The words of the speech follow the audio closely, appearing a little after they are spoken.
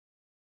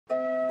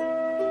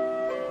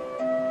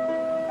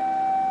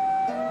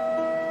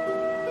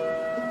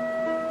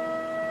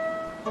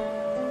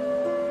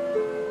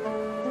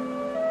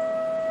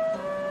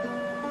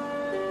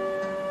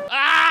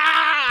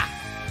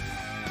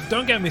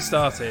Don't get me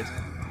started.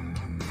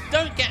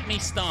 Don't get me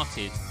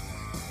started.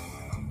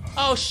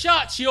 Oh,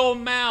 shut your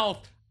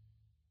mouth.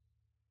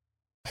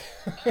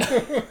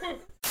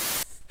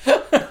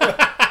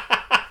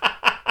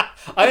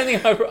 I don't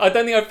think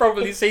I've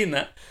probably seen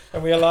that.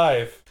 And we are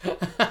live.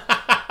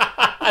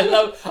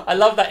 I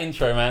love that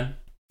intro, man.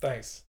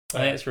 Thanks. I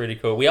think it's really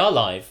cool. We are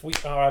live. We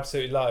are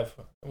absolutely live.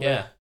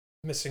 Yeah.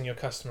 Missing your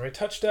customary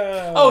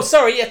touchdown. Oh,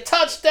 sorry, yeah,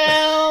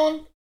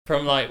 touchdown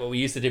from like what we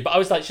used to do. But I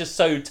was like just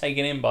so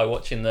taken in by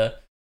watching the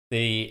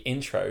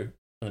intro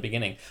from the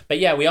beginning. But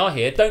yeah, we are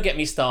here. Don't get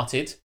me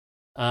started.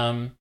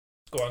 Go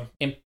on.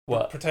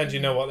 What? Pretend you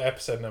know what the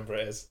episode number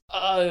it is.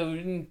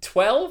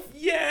 12?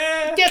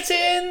 Yeah. Get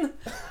in.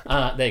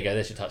 There you go.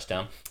 There's your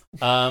touchdown.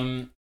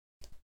 I'm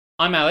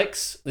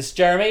Alex. This is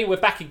Jeremy. We're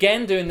back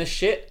again doing this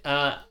shit.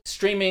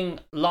 Streaming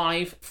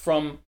live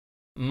from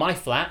my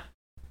flat.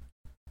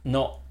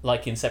 Not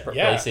like in separate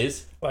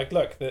places. Like,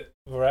 look, that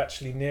we're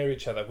actually near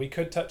each other. We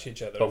could touch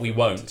each other, but we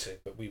won't. To,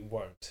 but we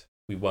won't.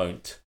 We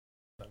won't.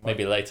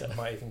 Maybe later. I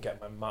might even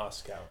get my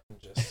mask out and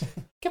just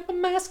get my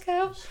mask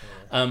out.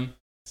 Just,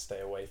 stay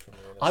away from you.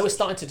 I was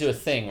starting to do a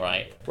thing,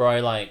 right, where I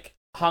like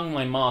hung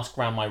my mask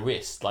around my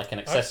wrist like an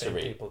accessory.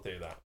 I've seen people do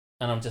that,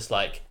 and I'm just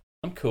like,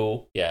 I'm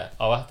cool. Yeah.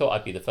 Oh, I thought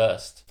I'd be the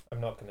first.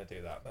 I'm not going to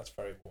do that. That's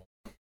very cool.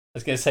 I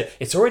was going to say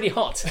it's already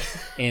hot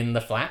in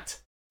the flat.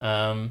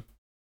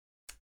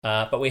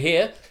 But we're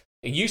here.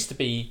 It used to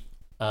be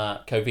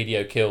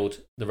Co-Video Killed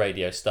the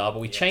Radio Star, but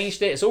we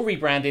changed it. It's all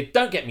rebranded.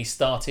 Don't get me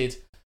started.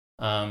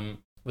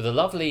 With a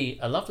lovely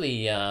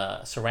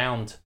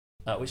surround,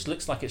 which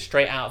looks like it's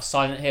straight out of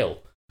Silent Hill.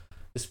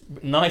 This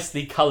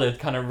nicely coloured,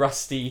 kind of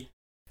rusty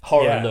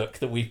horror look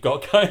that we've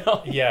got going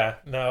on. Yeah,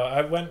 no,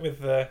 I went with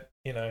the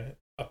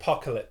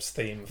apocalypse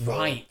theme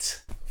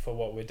for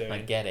what we're doing.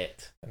 I get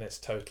it, and it's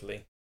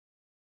totally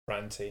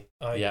ranty.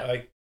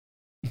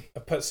 I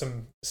put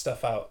some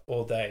stuff out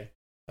all day,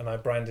 and I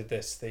branded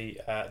this the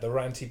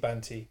Ranty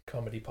Banty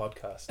Comedy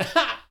Podcast.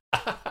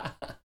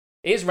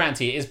 It is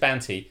ranty, it is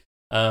banty.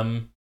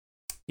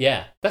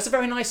 Yeah, that's a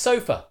very nice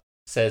sofa.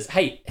 Says,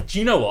 hey, do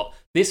you know what?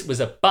 This was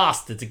a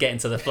bastard to get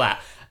into the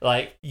flat.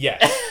 Like,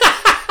 yes,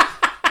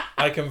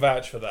 I can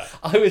vouch for that.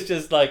 I was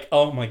just like,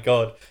 oh my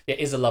god, it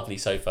is a lovely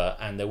sofa,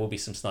 and there will be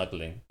some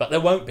snuggling, but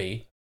there won't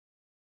be,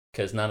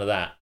 because none of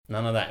that,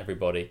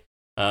 everybody.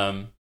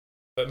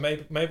 But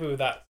maybe with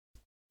that.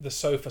 The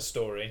sofa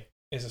story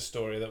is a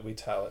story that we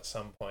tell at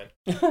some point.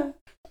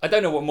 I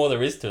don't know what more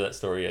there is to that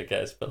story, I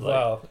guess.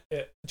 But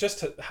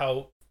just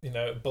how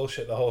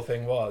bullshit the whole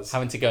thing was.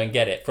 Having to go and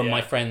get it from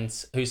my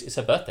friend's, it's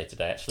her birthday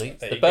today, actually.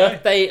 It's the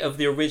birthday of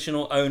the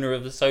original owner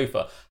of the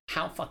sofa.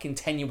 How fucking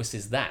tenuous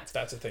is that?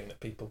 That's a thing that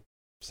people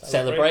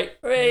celebrate.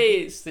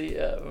 It's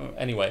the,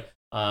 anyway,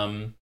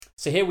 so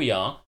here we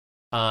are.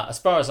 As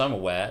far as I'm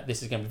aware,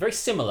 this is going to be very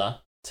similar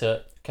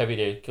to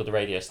Co-Video Killed the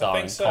Radio Star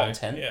in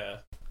content. Yeah.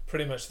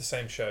 Pretty much the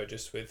same show,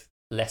 just with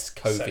less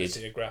COVID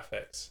sexier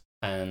graphics,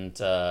 and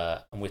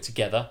we're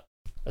together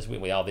as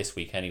we are this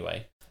week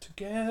anyway.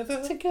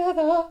 Together.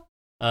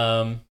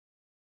 So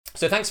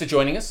thanks for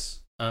joining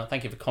us.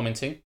 Thank you for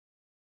commenting.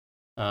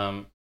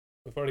 We've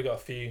already got a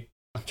few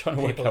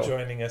people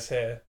joining us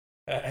here.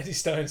 Eddie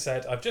Stone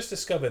said, "I've just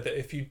discovered that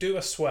if you do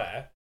a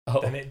swear,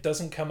 then it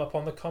doesn't come up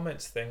on the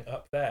comments thing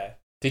up there."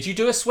 Did you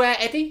do a swear,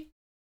 Eddie?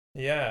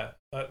 Yeah,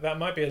 that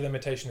might be a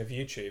limitation of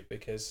YouTube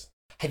because.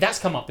 Hey, that's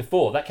come up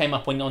before. That came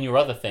up on your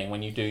other thing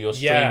when you do your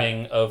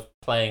streaming of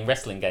playing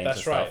wrestling games. That's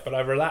and stuff. right, but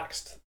I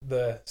relaxed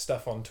the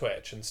stuff on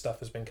Twitch and stuff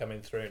has been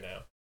coming through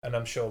now. And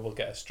I'm sure we'll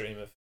get a stream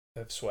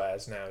of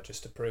swears now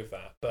just to prove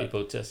that. But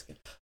people just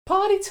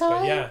party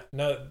time. But yeah,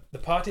 no, the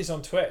party's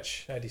on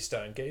Twitch, Eddie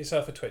Stone. Get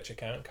yourself a Twitch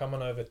account. Come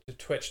on over to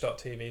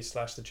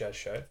twitch.tv/The Jez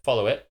Show.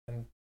 Follow it.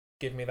 And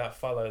give me that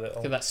follow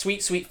that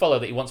sweet follow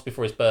that he wants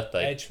before his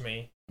birthday. Edge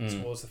me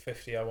towards the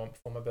 50 I want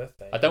before my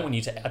birthday. I don't want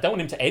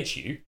him to edge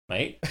you,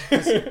 mate.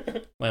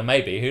 Well,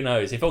 maybe, who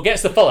knows? If he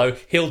gets the follow,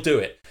 he'll do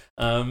it.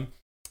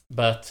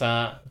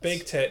 But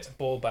big tit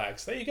ball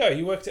bags. There you go.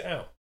 You worked it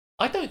out.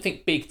 I don't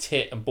think big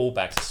tit and ball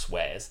bags are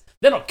swears.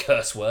 They're not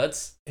curse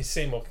words. He's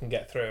seen what can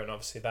get through, and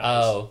obviously that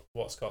is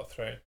what's got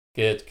through.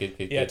 Good.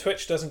 Yeah,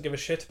 Twitch doesn't give a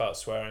shit about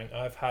swearing.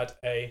 I've had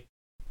a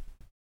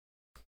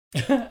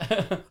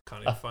can't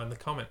even find the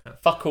comment now.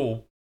 Fuck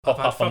all pop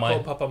up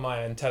on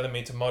my end telling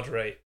me to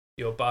moderate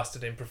your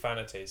bastarding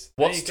profanities.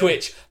 What's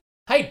Twitch?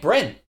 Hey,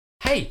 Brent.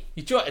 Hey,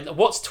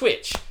 what's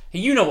Twitch?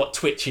 You know what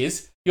Twitch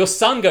is. Your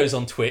son goes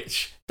on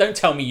Twitch. Don't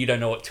tell me you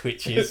don't know what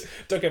Twitch is.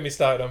 Don't get me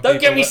started on.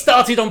 Don't get me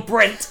started on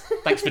Brent.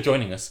 Thanks for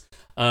joining us.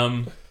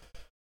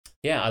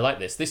 Yeah, I like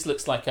this. This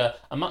looks like a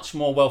much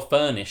more well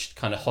furnished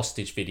kind of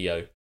hostage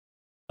video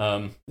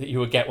that you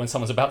would get when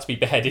someone's about to be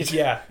beheaded.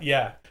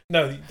 Yeah.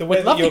 No, the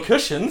way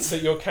cushions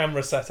that your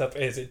camera setup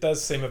is, it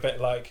does seem a bit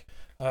like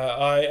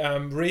I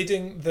am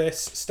reading this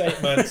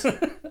statement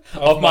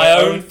of my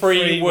own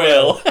free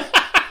will.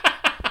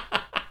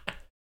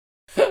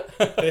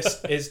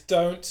 This is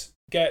Don't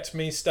Get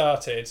Me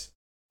Started,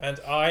 and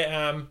I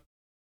am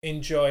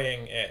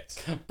enjoying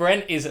it.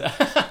 Brent is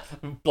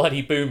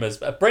bloody boomers.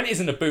 Brent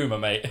isn't a boomer,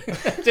 mate.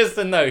 Just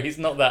to know, he's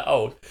not that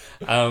old.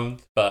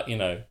 But,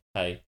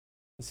 hey,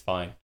 it's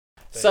fine.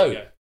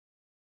 So,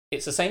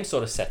 it's the same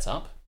sort of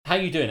setup. How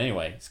are you doing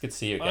anyway? It's good to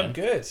see you again. I'm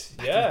good.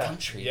 Back in the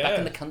country. Yeah. Back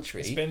in the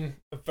country. It's been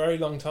a very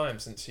long time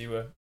since you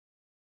were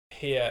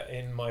here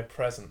in my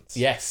presence.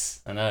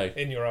 Yes, I know.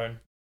 In your own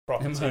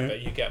property,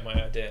 but you get my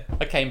idea.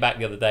 I came back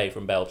the other day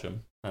from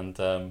Belgium,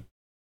 and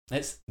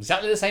it's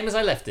exactly the same as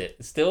I left it.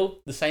 It's still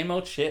the same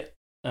old shit.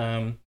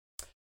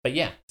 But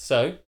yeah,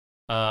 so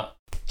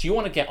do you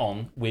want to get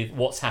on with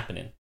what's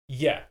happening?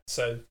 Yeah,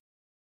 so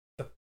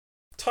the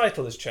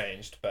title has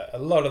changed, but a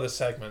lot of the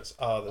segments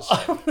are the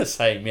same. The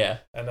same, yeah.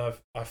 And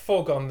I've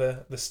foregone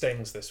the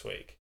stings this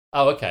week.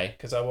 Oh, okay.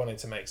 Because I wanted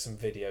to make some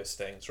video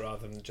stings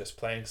rather than just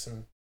playing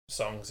some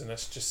songs and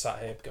us just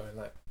sat here going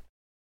like...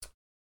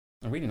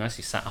 I'm really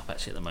nicely sat up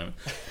actually at the moment.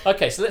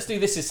 Okay, so let's do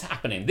This Is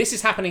Happening. This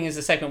Is Happening is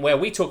a segment where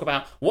we talk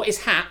about what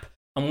is hap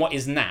and what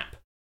is nap.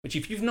 Which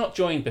if you've not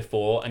joined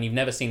before and you've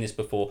never seen this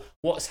before,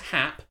 what's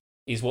hap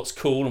is what's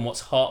cool and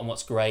what's hot and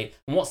what's great.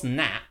 And what's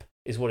nap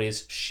is what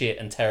is shit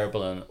and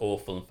terrible and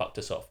awful and fucked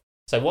us off.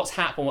 So what's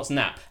hap and what's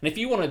nap? And if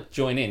you want to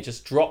join in,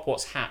 just drop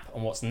what's hap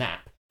and what's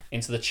nap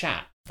into the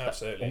chat.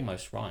 Absolutely. That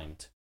almost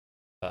rhymed,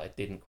 but it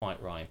didn't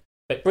quite rhyme.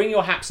 But bring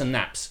your haps and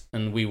naps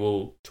and we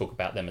will talk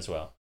about them as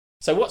well.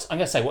 So I'm going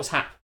to say, what's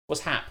hap?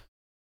 What's hap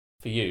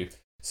for you?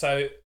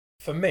 So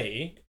for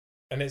me,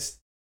 and it's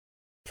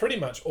pretty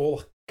much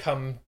all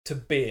come to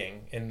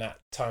being in that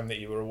time that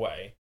you were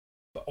away,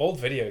 but old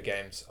video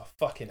games are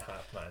fucking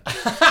hap, man.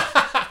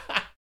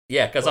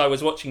 Yeah, because I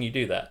was watching you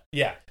do that.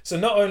 Yeah. So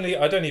not only,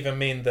 I don't even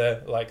mean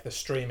the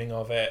streaming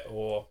of it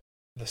or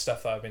the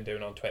stuff that I've been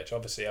doing on Twitch.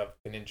 Obviously, I've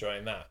been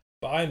enjoying that.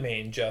 But I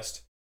mean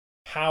just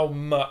how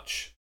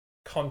much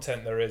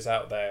content there is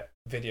out there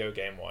video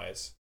game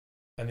wise,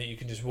 and that you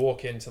can just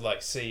walk into like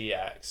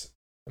CEX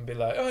and be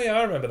like, oh yeah,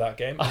 I remember that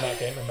game and that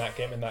game and that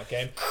game and that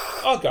game.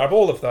 I'll grab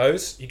all of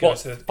those. You go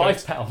to the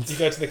 £5. You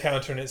go to the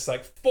counter and it's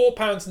like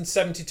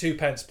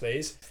 £4.72,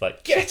 please. It's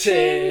like get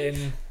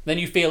in. Then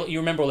you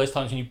remember all those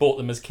times when you bought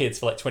them as kids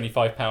for like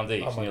 £25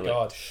 each. Oh my god!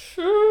 Like,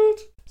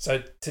 shit.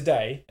 So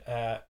today,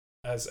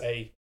 as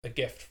a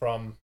gift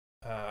from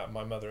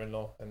my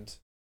mother-in-law and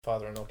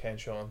father-in-law, Kane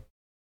Sean,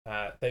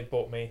 they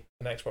bought me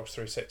an Xbox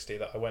 360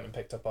 that I went and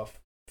picked up off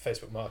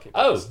Facebook Marketplace.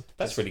 Oh,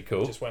 that's really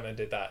cool. Just went and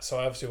did that. So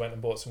I obviously went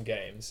and bought some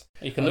games.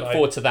 You can look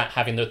forward to that,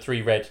 having the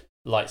 3 red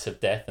lights of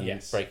death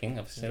and breaking.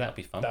 Obviously, that'll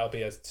be fun. That'll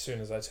be as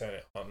soon as I turn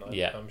it on,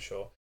 I'm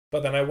sure.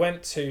 But then I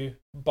went to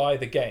buy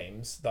the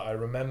games that I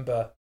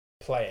remember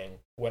playing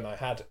when I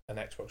had an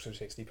Xbox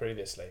 360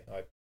 previously.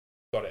 I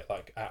got it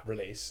like at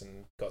release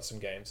and got some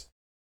games.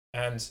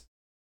 And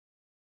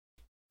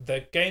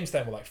the games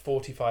then were like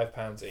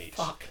 £45 each.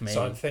 Fuck me.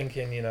 So I'm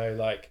thinking,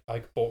 like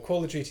I bought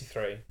Call of Duty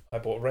 3, I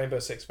bought Rainbow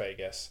Six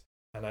Vegas,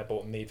 and I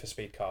bought Need for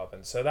Speed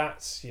Carbon. So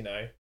that's,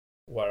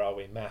 where are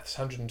we? Maths,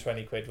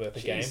 120 quid worth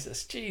of game.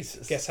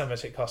 Jesus. Guess how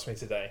much it cost me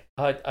today?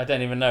 I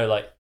don't even know.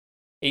 Like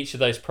each of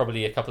those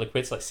probably a couple of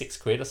quid, like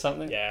 £6 or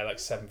something. Yeah, like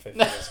 £7.50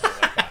 or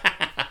something like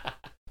that.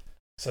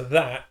 So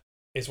that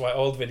is why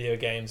old video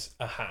games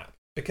are hap,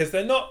 because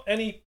they're not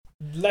any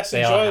less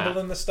enjoyable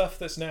than the stuff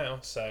that's now.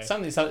 So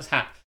something that's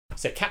hap.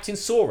 So Captain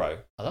Soro,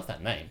 I love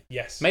that name.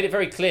 Yes. Made it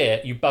very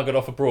clear you buggered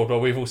off abroad while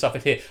we've all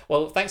suffered here.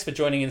 Well, thanks for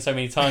joining in so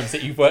many times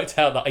that you've worked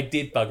out that I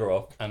did bugger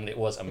off, and it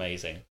was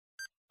amazing.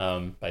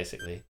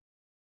 Basically.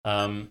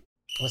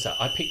 What's that?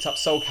 I picked up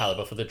Soul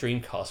Calibur for the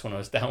Dreamcast when I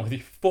was down with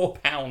you.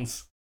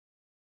 £4.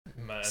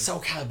 Man. Soul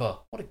Calibur,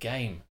 what a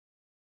game.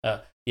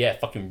 Yeah,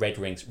 fucking Red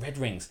Rings. Red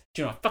Rings.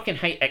 Do you know, I fucking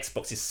hate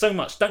Xboxes so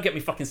much. Don't get me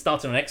fucking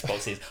started on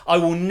Xboxes. I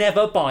will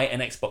never buy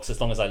an Xbox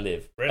as long as I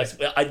live. Really?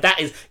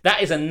 That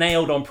is a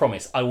nailed-on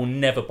promise. I will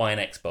never buy an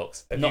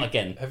Xbox.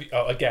 Again.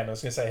 Again, I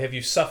was going to say, have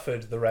you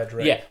suffered the red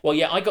ring? Yeah, well,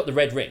 yeah, I got the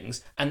Red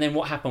Rings, and then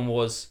what happened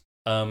was,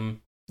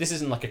 this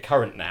isn't like a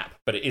current nap,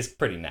 but it is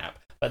pretty nap.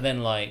 But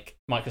then, like,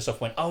 Microsoft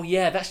went, oh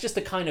yeah, that's just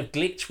a kind of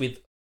glitch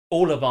with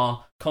all of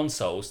our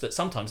consoles, that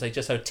sometimes they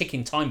just have a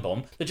ticking time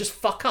bomb that just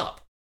fuck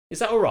up. Is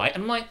that all right?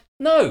 And I'm like,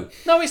 no,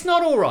 it's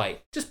not all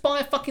right. Just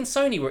buy a fucking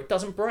Sony where it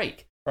doesn't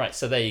break. Right,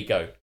 so there you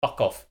go. Fuck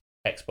off,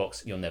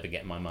 Xbox. You'll never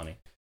get my money.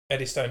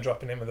 Eddie Stone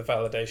dropping in with the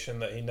validation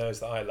that he knows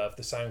that I love.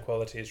 The sound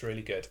quality is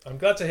really good. I'm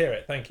glad to hear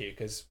it. Thank you,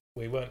 because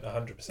we weren't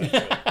 100%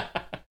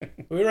 sure.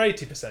 We were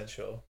 80%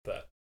 sure,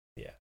 but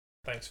yeah,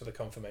 thanks for the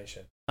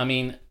confirmation. I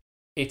mean,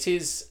 it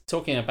is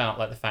talking about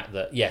like the fact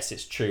that, yes,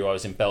 it's true, I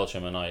was in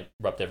Belgium and I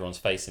rubbed everyone's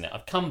face in it.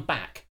 I've come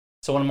back.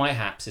 So one of my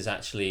haps is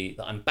actually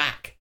that I'm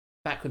back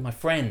with my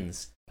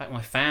friends, back with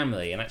my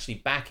family, and actually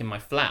back in my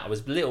flat. I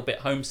was a little bit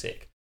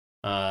homesick.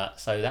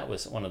 So that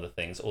was one of the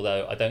things,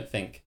 although I don't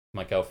think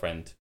my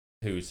girlfriend,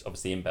 who's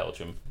obviously in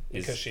Belgium,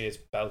 because she is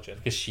Belgian.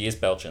 Because she is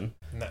Belgian.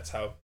 And that's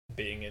how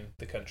being in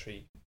the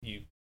country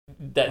you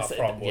are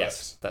from works.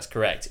 Yes, that's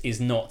correct.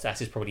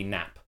 That is probably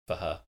nap for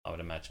her, I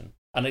would imagine.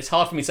 And it's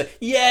hard for me to say,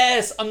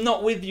 yes, I'm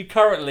not with you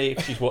currently,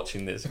 if she's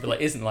watching this. But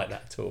like, isn't like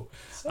that at all.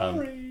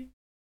 Sorry.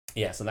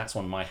 Yeah, so that's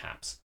one of my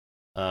haps.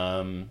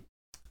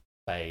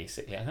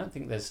 Basically, I don't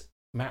think there's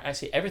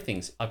Actually,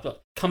 everything's. I've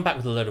got come back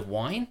with a load of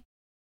wine.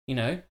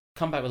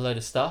 Come back with a load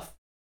of stuff.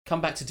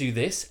 Come back to do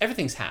this.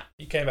 Everything's hap.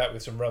 You came back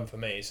with some rum for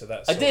me, so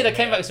that's. I did. I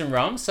came back with some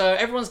rum, so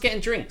everyone's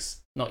getting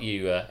drinks. Not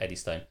you, Eddie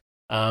Stone.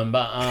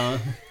 But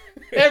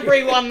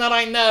everyone that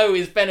I know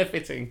is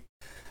benefiting.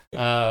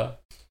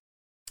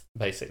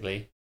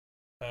 Basically.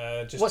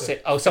 What's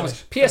it? Oh,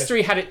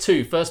 PS3 had it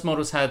too. First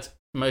models had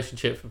motion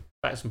chip.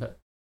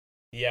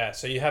 Yeah,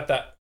 so you had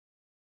that.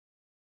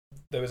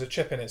 There was a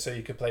chip in it so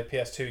you could play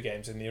PS2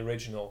 games in the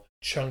original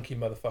chunky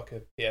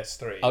motherfucker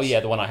PS3. Oh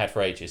yeah, the one I had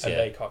for ages. And yeah,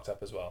 they cocked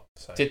up as well.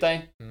 So. Did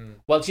they?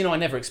 Well, do you know I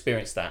never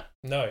experienced that.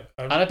 No,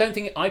 and I don't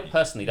think I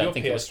personally don't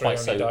think it was quite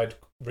so. Died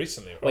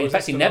recently. Well, in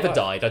fact, he never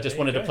died. I just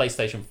wanted a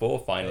PlayStation 4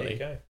 finally. There you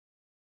go.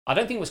 I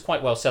don't think it was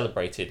quite well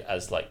celebrated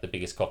as like the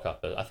biggest cock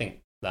up. I think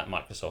that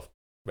Microsoft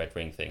Red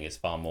Ring thing is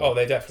far more. Oh,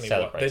 they definitely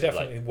won. They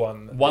definitely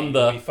won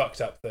the. We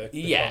fucked up the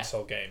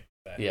console game.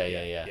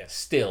 Yeah.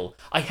 Still,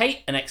 I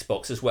hate an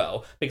Xbox as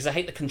well because I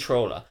hate the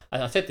controller.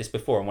 And I said this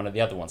before on one of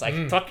the other ones.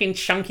 I fucking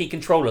chunky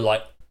controller,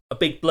 like a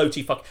big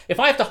bloaty fuck. If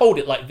I have to hold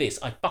it like this,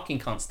 I fucking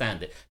can't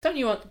stand it. Don't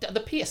you?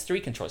 The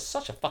PS3 controller is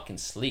such a fucking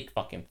sleek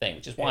fucking thing,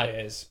 which is why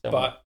it is.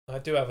 But I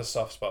do have a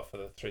soft spot for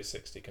the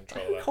 360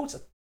 controller,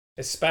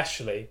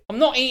 especially. I'm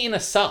not eating a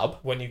sub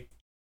when you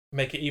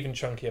make it even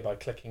chunkier by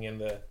clicking in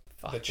the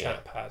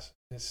chat pad.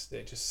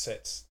 It just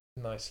sits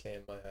nicely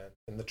in my hand,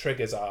 and the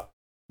triggers are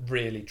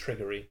really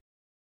triggery.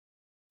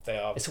 They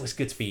are. It's always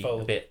good to be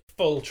a bit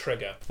full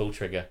trigger. Full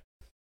trigger.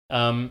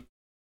 So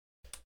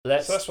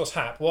that's what's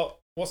hap.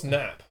 What's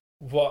nap?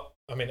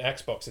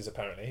 Xboxes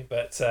apparently,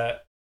 but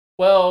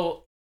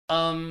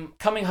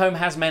coming home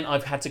has meant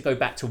I've had to go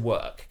back to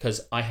work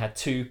because I had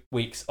 2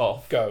 weeks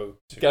off. Go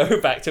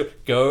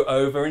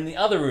over in the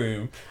other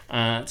room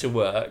to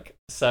work.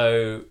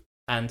 So,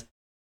 and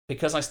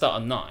because I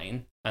start at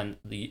 9 and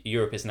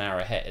Europe is an hour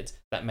ahead,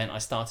 that meant I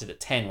started at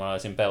 10 when I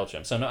was in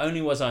Belgium. So not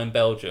only was I in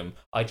Belgium,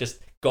 I just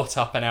got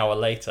up an hour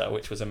later,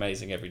 which was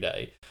amazing every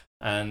day.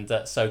 And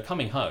so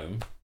coming home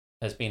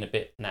has been a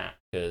bit nap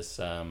because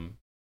I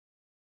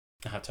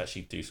have to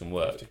actually do some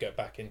work. You have to get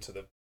back into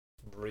the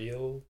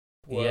real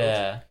world.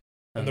 Yeah.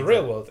 And the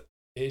real world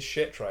is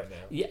shit right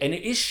now. Yeah, and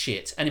it is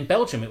shit. And in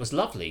Belgium, it was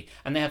lovely.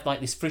 And they have like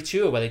this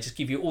friture where they just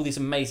give you all these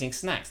amazing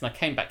snacks. And I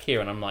came back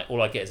here and I'm like,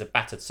 all I get is a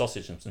battered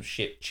sausage and some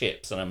shit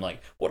chips. And I'm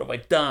like, what have I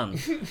done?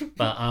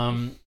 But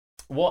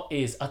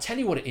I'll tell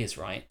you what it is,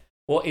 right?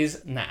 What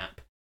is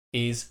nap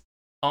is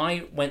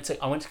I went to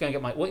go and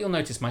get what you'll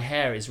notice, my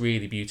hair is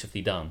really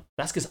beautifully done.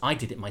 That's because I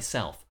did it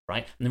myself,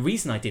 right? And the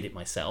reason I did it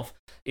myself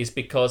is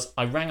because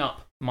I rang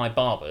up my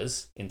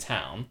barbers in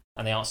town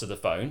and they answered the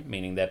phone,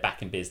 meaning they're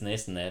back in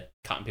business and they're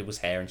cutting people's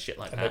hair and shit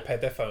like that. And they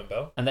paid their phone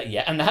bill. And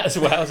that as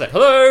well. I was like,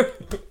 hello,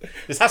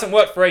 this hasn't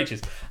worked for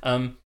ages.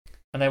 And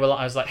I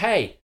was like,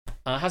 hey,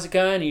 how's it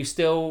going? Are you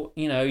still,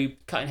 you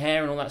cutting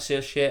hair and all that sort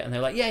of shit? And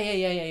they're like, yeah.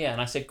 And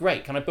I said,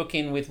 great. Can I book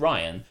in with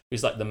Ryan,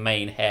 who's like the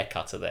main hair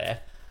cutter there?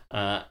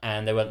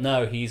 And they went,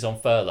 no, he's on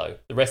furlough.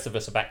 The rest of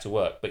us are back to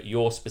work, but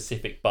your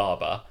specific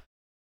barber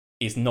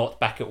is not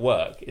back at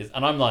work.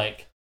 And I'm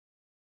like,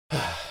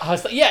 I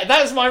was like, yeah,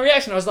 that was my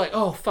reaction. I was like,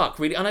 oh, fuck,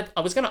 really? And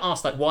I was going to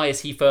ask, like, why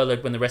is he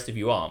furloughed when the rest of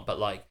you aren't? But,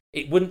 like,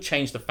 it wouldn't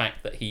change the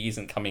fact that he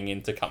isn't coming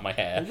in to cut my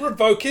hair.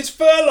 Revoke his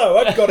furlough.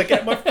 I've got to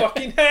get my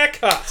fucking hair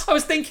cut. I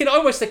was thinking, I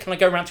almost said, can I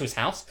go around to his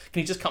house?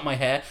 Can he just cut my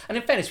hair? And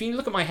in fairness, when you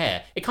look at my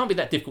hair, it can't be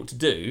that difficult to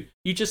do.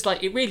 You just,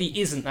 like, it really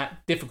isn't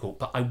that difficult,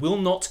 but I will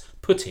not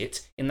put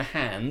it in the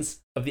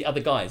hands of the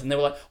other guys. And they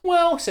were like,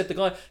 well, said the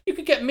guy, you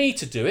could get me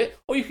to do it,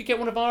 or you could get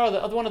one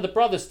of the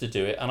brothers to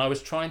do it. And I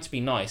was trying to be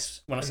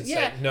nice when I said,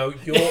 yeah. No,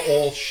 you're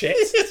all shit.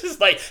 It's just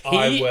like,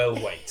 I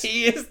will wait.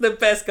 He is the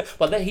best guy.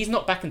 Well, he's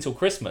not back until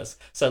Christmas.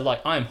 So,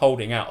 like, I'm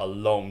holding out a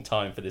long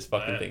time for this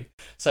fucking thing.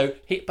 So,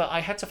 but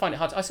I had to find it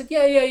hard. I said,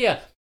 yeah.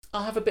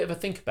 I'll have a bit of a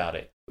think about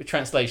it. Which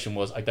translation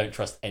was, I don't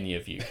trust any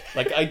of you.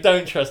 Like, I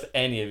don't trust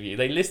any of you.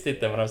 They listed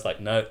them and I was like,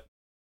 no,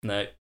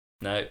 none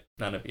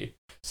of you.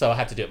 So I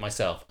had to do it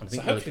myself. And so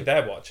hopefully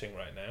they're watching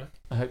right now.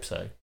 I hope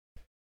so.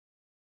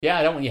 Yeah,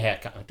 I don't want your hair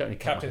cut. I don't need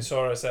Captain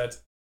Sora said,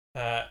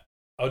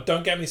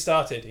 don't get me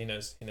started. He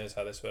knows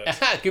how this works.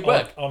 Good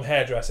work. On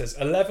hairdressers.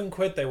 11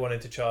 quid they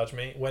wanted to charge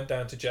me. Went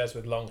down to Jez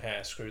with long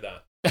hair. Screw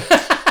that.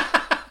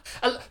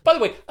 By the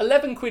way,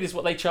 11 quid is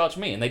what they charge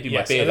me, and they do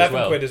my beard 11 as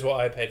well. 11 quid is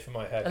what I paid for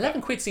my haircut.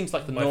 11 quid seems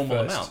like the normal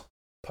amount.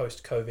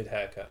 Post-COVID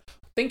haircut.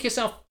 Think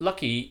yourself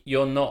lucky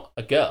you're not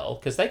a girl,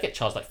 because they get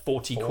charged like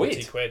 40 quid.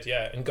 40 quid,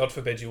 yeah. And God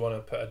forbid you want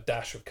to put a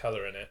dash of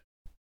colour in it.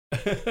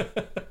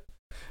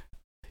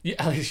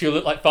 At least you'll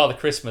look like Father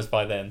Christmas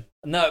by then.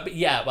 No, but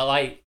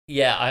I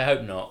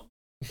hope not.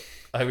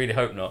 I really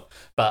hope not.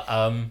 But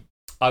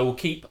I'll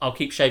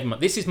keep shaving my...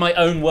 This is my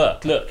own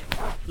work. Look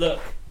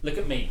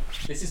at me.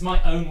 This is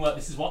my own work.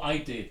 This is what I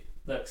did.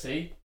 Look,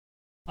 see?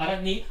 I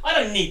don't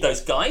need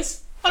those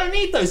guys. I don't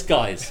need those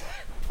guys.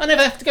 I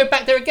never have to go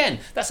back there again.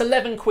 That's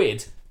 11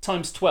 quid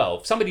times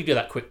 12. Somebody do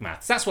that quick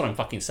maths. That's what I'm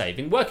fucking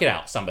saving. Work it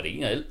out, somebody.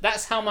 You know,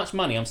 that's how much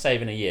money I'm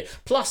saving a year.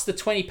 Plus the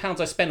 £20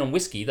 I spend on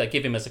whiskey that I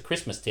give him as a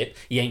Christmas tip.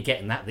 He ain't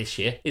getting that this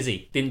year, is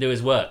he? Didn't do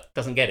his work.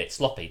 Doesn't get it.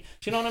 Sloppy.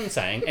 Do you know what I'm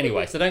saying?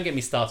 Anyway, so don't get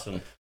me started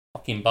on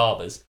fucking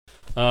barbers.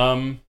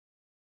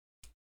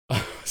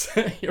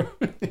 So you're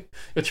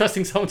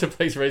trusting someone to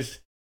place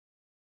raise.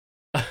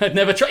 I'd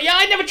never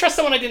trust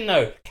someone I didn't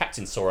know.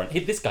 Captain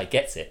Sauron. This guy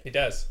gets it. He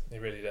does. He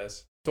really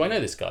does. Do I know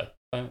this guy?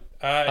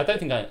 I don't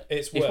think I.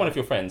 It's one of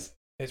your friends.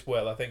 It's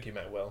Will. I think you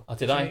met Will. Oh,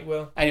 did I? Meet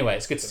Will? Anyway,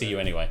 it's good to see you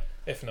anyway.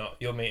 If not,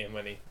 you'll meet him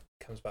when he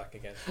comes back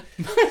again.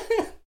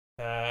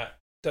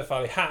 Duff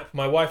Valley Hap.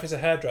 My wife is a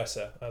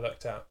hairdresser. I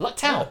lucked out.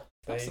 Lucked out.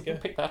 There you go.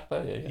 Pick that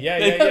up.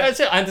 Yeah. That's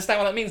it. I understand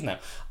what that means now.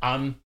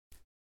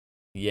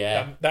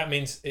 Yeah. That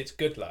means it's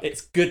good luck.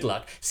 It's good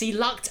luck. See,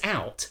 lucked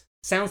out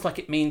sounds like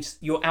it means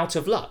you're out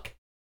of luck.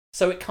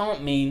 So it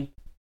can't mean.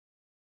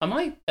 Am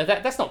I?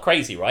 That's not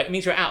crazy, right? It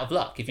means you're out of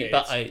luck. If you,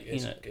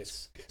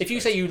 if you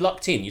say you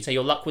lucked in, you say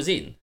your luck was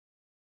in,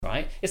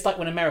 right? It's like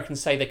when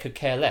Americans say they could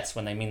care less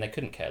when they mean they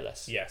couldn't care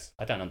less. Yes.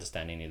 I don't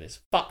understand any of this.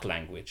 Fuck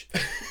language.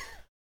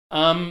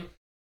 We'll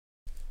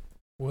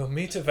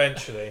meet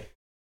eventually.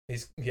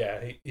 He's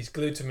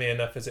glued to me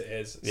enough as it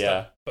is.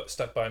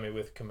 Stuck by me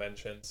with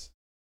conventions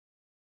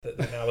that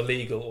they're now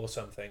illegal or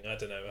something. I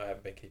don't know. I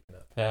haven't been keeping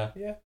up.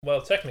 Yeah.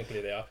 Well, technically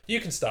they are.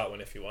 You can start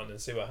one if you want and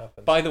see what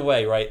happens. By the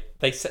way, right?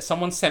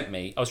 Someone sent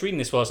me. I was reading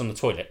this while I was on the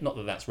toilet. Not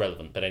that that's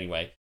relevant, but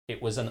anyway,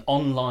 it was an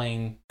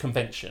online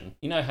convention.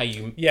 You know how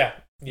you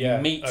you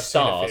meet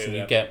stars and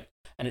you get,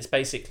 and it's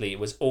basically it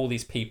was all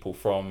these people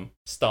from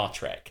Star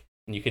Trek.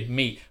 And you could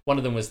meet. One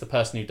of them was the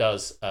person who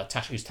does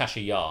who's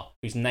Tasha Yar,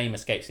 whose name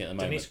escapes me at the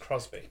moment. Denise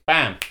Crosby.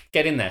 Bam!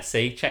 Get in there.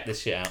 See, check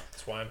this shit out.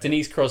 That's why I'm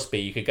Denise Crosby.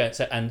 You could go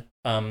and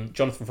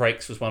Jonathan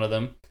Frakes was one of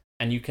them.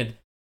 And you can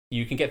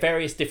get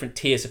various different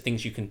tiers of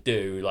things you can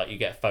do. Like you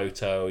get a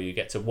photo, you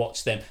get to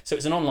watch them. So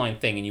it's an online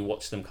thing, and you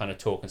watch them kind of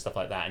talk and stuff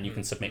like that. And you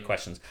can submit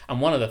questions. And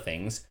one of the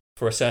things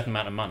for a certain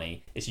amount of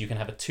money is you can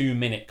have a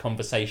 2-minute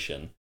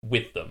conversation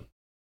with them.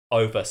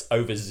 Over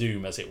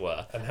Zoom, as it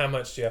were. And how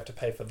much do you have to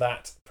pay for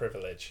that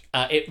privilege?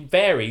 It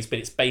varies, but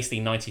it's basically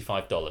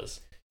 $95.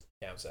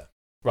 Yowza.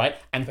 Right?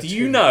 And do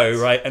you know,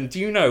 right? And do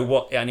you know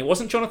what? And it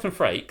wasn't Jonathan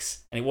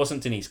Frakes, and it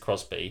wasn't Denise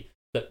Crosby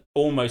that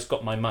almost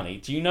got my money.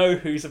 Do you know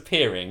who's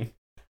appearing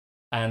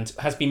and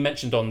has been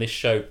mentioned on this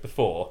show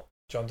before?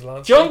 John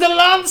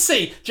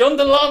Delancey. John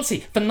Delancey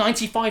for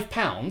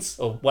 £95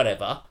 or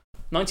whatever,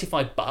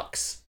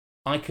 $95.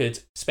 I could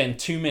spend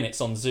 2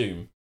 minutes on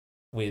Zoom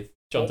with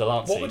John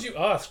Delancey. What would you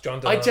ask John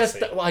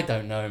Delancey? I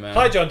don't know, man.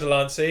 Hi, John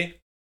Delancey.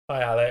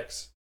 Hi,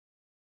 Alex.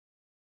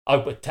 I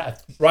would.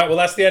 Right, well,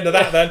 that's the end of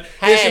that then.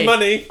 Here's your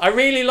money. I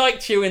really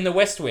liked you in The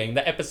West Wing,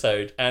 that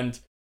episode, and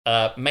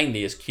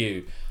mainly as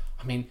Q.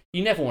 I mean,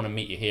 you never want to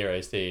meet your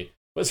heroes, do you?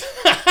 Oh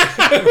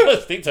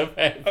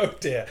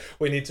dear,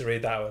 we need to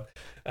read that one.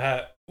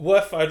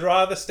 I'd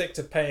rather stick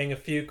to paying a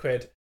few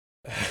quid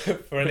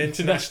for an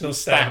international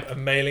stamp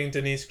and mailing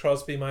Denise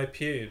Crosby my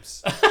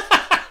pubes.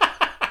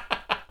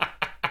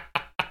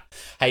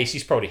 Hey,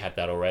 she's probably had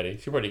that already.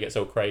 She probably gets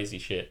all crazy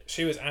shit.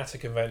 She was at a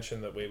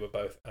convention that we were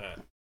both at,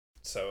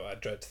 so I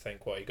dread to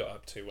think what he got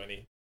up to when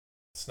he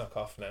snuck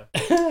off now.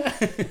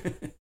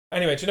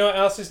 Anyway, do you know what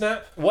else is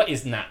Nap? What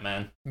is Nap,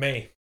 man?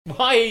 Me.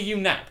 Why are you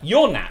Nap?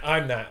 You're Nap.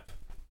 I'm Nap.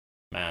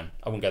 Man,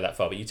 I wouldn't go that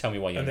far, but you tell me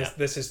why you're Nap.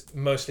 This has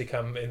mostly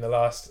come in the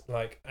last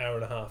hour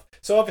and a half.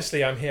 So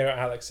obviously I'm here at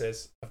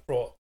Alex's. I've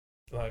brought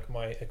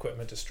my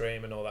equipment to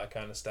stream and all that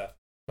kind of stuff.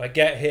 I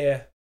get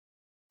here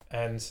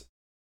and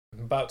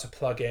I'm about to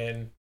plug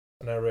in,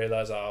 and I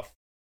realise,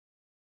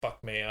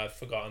 fuck me, I've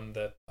forgotten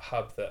the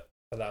hub that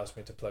allows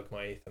me to plug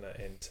my Ethernet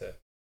into.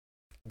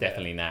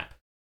 Definitely Nap.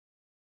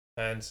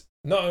 And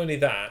not only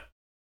that,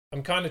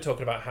 I'm kind of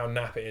talking about how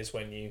nap it is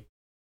when you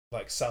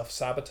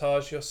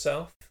self-sabotage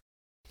yourself.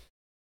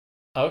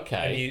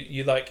 Okay.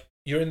 And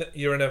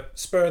you're in a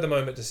spur of the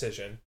moment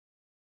decision,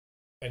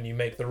 and you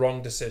make the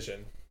wrong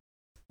decision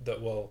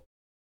that will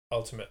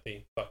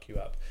ultimately fuck you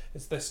up.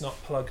 Is this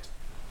not plugged?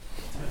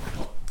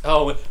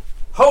 Oh,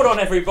 hold on,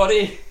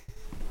 everybody.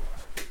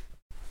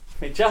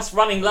 We're just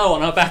running low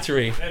on our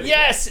battery.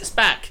 Yes, it's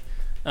back.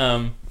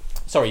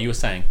 Sorry, you were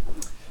saying.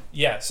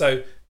 Yeah,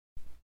 so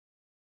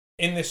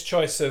in this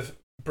choice of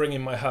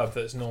bringing my hub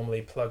that's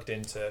normally plugged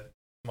into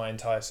my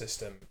entire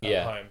system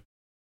at home,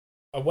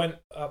 I went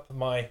up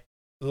my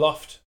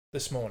loft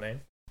this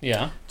morning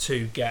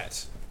to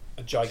get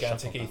a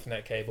gigantic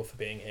Ethernet cable for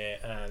being here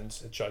and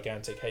a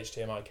gigantic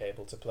HDMI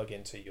cable to plug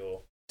into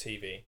your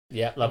TV.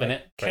 Yeah, loving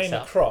it. Came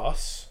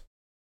across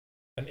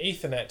an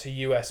Ethernet to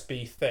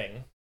USB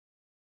thing,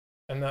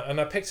 and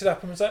I picked it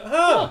up and was like,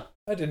 I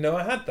didn't know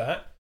I had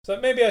that. So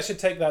maybe I should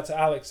take that to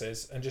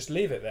Alex's and just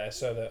leave it there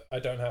so that I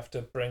don't have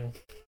to bring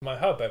my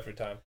hub every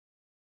time.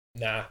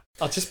 Nah.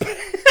 I'll just...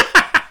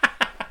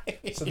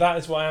 So that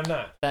is why I'm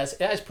Nap. That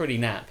is pretty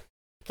Nap.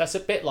 That's a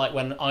bit like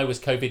when I was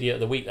co-video of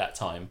the week that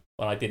time,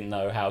 when I didn't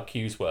know how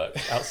queues work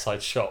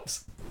outside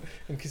shops.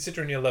 And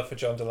considering your love for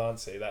John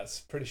Delancey,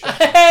 that's pretty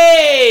shocking.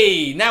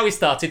 Hey! Now we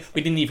started.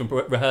 We didn't even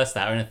rehearse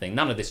that or anything.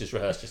 None of this is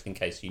rehearsed, just in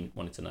case you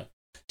wanted to know.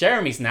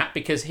 Jeremy's napped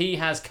because he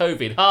has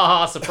COVID. Ha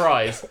ha,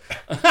 surprise.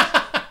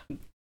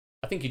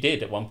 I think you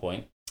did at one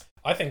point.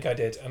 I think I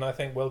did, and I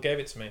think Will gave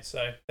it to me.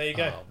 So there you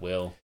go.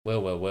 Oh,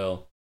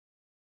 Will.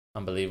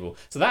 Unbelievable.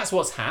 So that's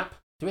what's hap.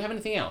 Do we have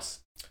anything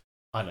else?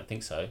 I don't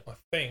think so. I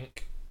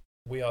think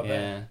we are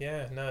there.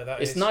 Yeah, no,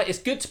 it's nice. It's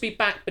good to be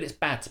back, but it's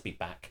bad to be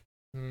back.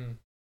 Mm.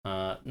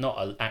 Not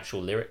an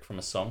actual lyric from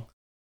a song.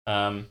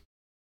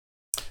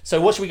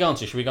 So what should we go on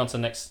to? Should we go on to the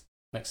next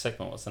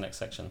segment? What's the next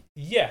section?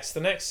 Yes,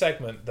 the next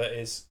segment that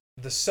is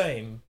the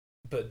same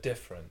but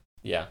different.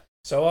 Yeah.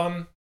 So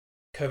on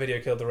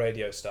Covideo Killed the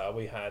Radio Star,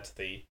 we had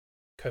the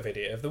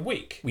Covideo of the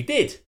Week. We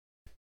did.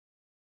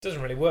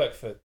 Doesn't really work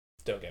for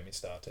Don't Get Me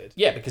Started.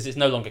 Yeah, because it's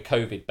no longer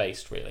COVID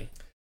based, really.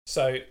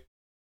 So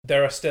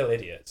there are still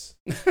idiots.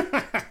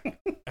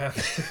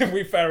 And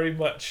we very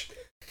much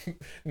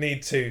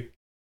need to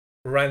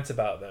rant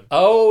about them.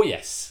 Oh,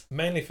 yes.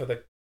 Mainly for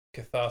the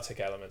cathartic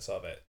elements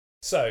of it.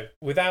 So,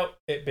 without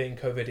it being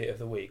Covideo of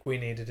the Week, we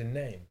needed a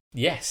name.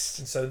 Yes.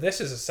 And so this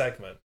is a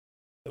segment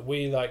that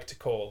we like to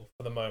call,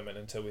 for the moment,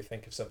 until we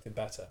think of something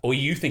better. Or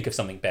you think of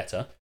something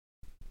better.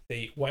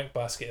 The Wank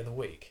Basket of the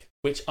Week.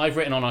 Which I've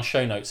written on our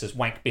show notes as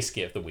Wank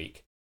Biscuit of the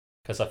Week.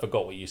 Because I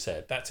forgot what you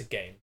said. That's a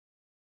game.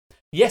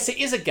 Yes, it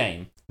is a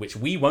game, which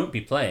we won't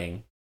be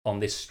playing on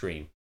this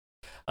stream.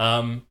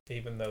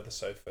 Even though the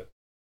sofa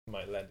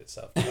might lend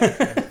itself to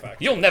that.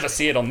 You'll never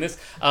see it on this.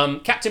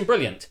 Captain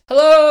Brilliant.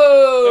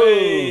 Hello!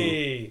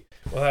 Hey!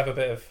 We'll have a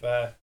bit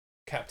of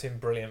Captain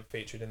Brilliant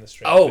featured in the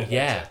stream. Oh,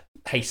 yeah. Later.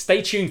 Hey,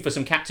 stay tuned for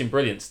some Captain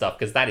Brilliant stuff,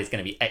 because that is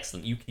going to be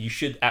excellent. You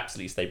should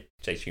absolutely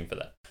stay tuned for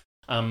that.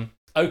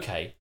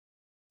 Okay.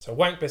 So,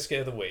 Wank Biscuit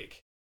of the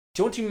Week.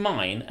 Do you want to do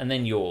mine and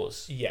then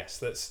yours?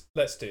 Yes,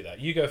 let's do that.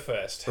 You go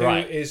first. Who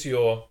right. is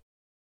your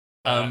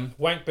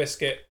Wank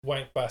Biscuit,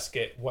 Wank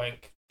Basket,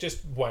 Wank...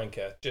 Just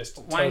wanker, just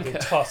total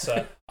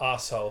tosser,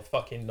 arsehole,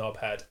 fucking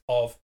knobhead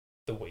of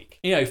the week.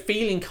 You know,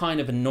 feeling kind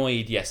of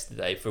annoyed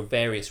yesterday for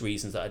various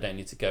reasons that I don't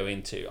need to go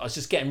into. I was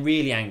just getting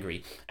really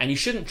angry. And you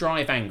shouldn't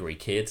drive angry,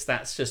 kids.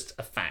 That's just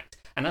a fact.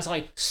 And as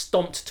I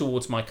stomped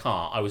towards my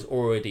car, I was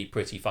already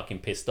pretty fucking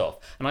pissed off.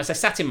 And as I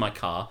sat in my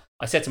car,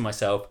 I said to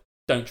myself,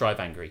 don't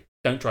drive angry.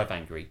 Don't drive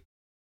angry.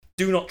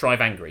 Do not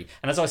drive angry.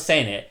 And as I was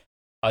saying it,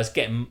 I was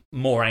getting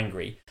more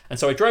angry. And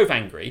so I drove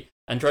angry.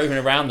 And drove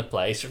around the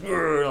place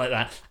like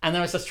that. And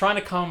then I was just trying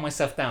to calm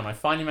myself down. I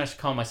finally managed to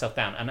calm myself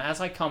down. And as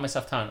I calmed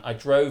myself down, I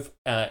drove,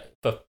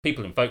 for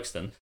people in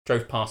Folkestone,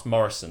 drove past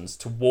Morrison's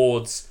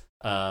towards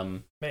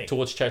you,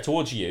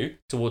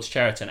 towards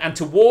Cheriton, and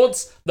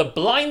towards the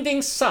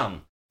blinding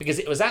sun. Because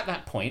it was at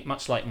that point,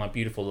 much like my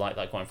beautiful light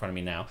that I've got in front of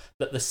me now,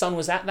 that the sun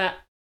was at that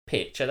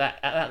pitch, at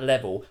that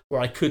level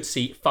where I could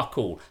see fuck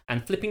all.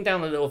 And flipping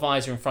down the little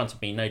visor in front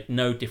of me made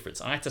no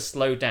difference. I had to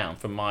slow down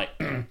from my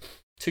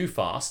too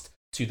fast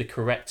to the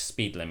correct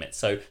speed limit.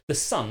 So the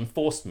sun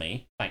forced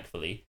me,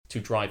 thankfully,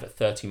 to drive at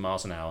 30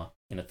 miles an hour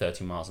in a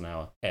 30 miles an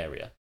hour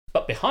area.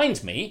 But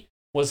behind me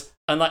was,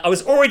 and I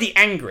was already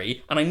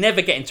angry, and I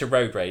never get into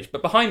road rage,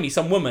 but behind me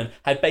some woman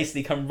had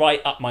basically come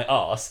right up my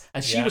arse,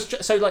 and she was,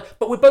 so like,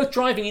 but we're both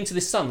driving into the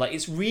sun, like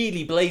it's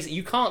really blazing,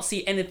 you can't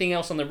see anything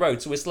else on the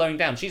road, so we're slowing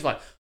down. She's like,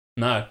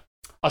 no,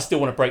 I still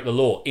want to break the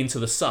law into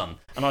the sun.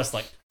 And I was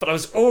like, but I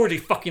was already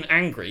fucking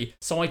angry,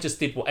 so I just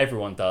did what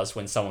everyone does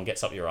when someone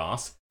gets up your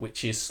ass,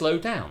 which is slow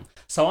down.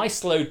 So I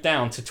slowed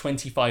down to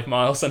 25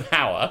 miles an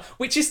hour,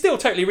 which is still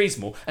totally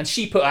reasonable, and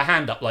she put her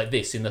hand up like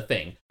this in the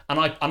thing, and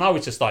I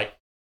was just like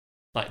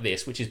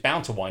this, which is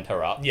bound to wind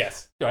her up.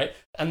 Yes. Right?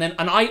 And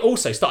I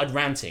also started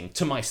ranting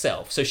to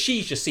myself, so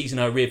she just sees in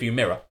her rearview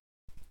mirror.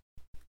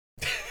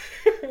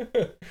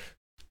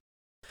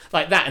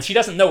 Like that, and she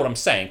doesn't know what I'm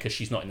saying because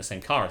she's not in the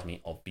same car as me,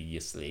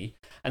 obviously.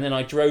 And then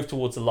I drove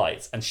towards the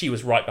lights, and she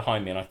was right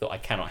behind me, and I thought, I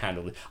cannot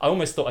handle it. I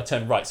almost thought I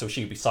turned right so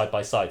she would be side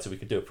by side so we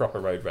could do a proper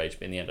road rage,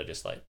 but in the end I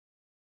just like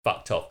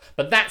fucked off.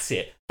 But that's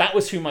it. That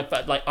was who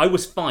I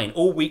was fine.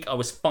 All week I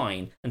was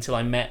fine until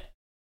I met,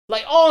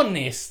 like,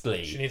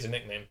 honestly. She needs a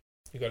nickname.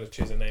 You got to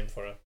choose a name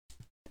for her.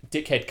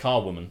 Dickhead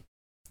car woman.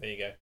 There you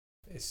go.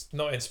 It's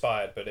not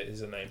inspired, but it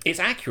is a name. It's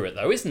accurate,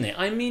 though, isn't it?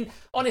 I mean,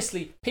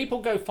 honestly,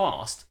 people go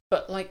fast,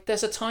 but like,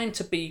 there's a time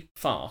to be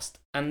fast,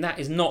 and that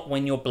is not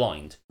when you're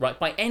blind, right?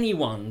 By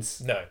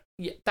anyone's. No.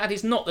 Yeah, that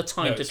is not the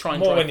time to try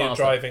and drive drive more when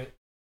faster. You're driving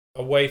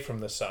away from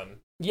the sun.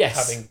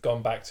 Yes. Having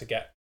gone back to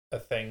get a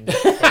thing.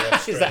 For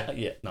a Is that?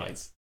 Yeah,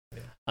 nice.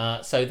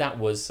 Yeah. So that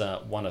was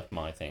one of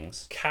my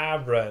things.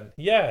 Karen.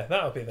 Yeah,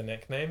 that'll be the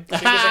nickname. She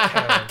was a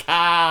Karen.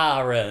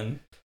 Karen.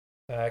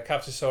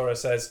 Captisora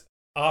says,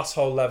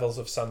 arsehole levels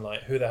of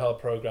sunlight. Who the hell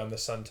programmed the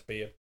sun to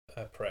be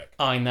a prick?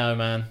 I know,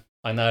 man.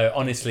 I know.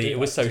 Honestly, it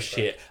was so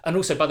shit. And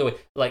also, by the way,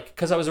 like,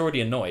 because I was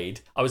already annoyed,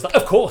 I was like,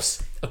 of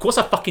course I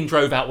fucking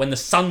drove out when the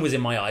sun was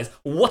in my eyes.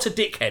 What a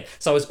dickhead.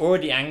 So I was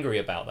already angry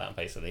about that,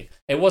 basically.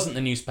 It wasn't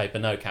the newspaper,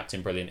 no,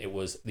 Captain Brilliant. It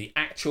was the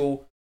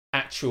actual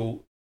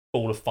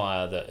ball of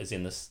fire that is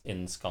in the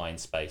sky in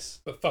space.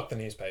 But fuck the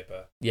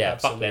newspaper. Yeah,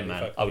 Absolutely fuck them,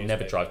 man. I would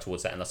never drive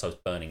towards that unless I was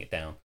burning it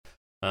down.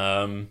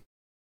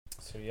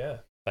 So yeah,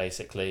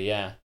 basically,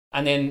 yeah.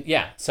 And then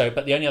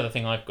but the only other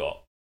thing I've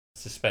got,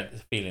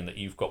 the feeling that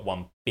you've got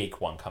one big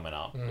one coming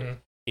up,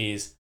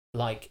 is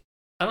like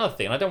another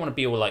thing. I don't want to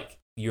be all like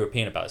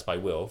European about this, but I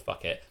will.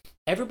 Fuck it.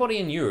 Everybody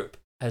in Europe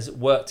has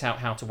worked out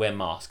how to wear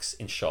masks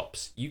in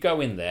shops. You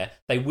go in there,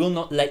 they will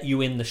not let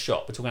you in the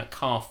shop. We're talking about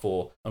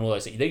Carrefour and all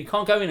those things. You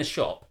can't go in a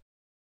shop.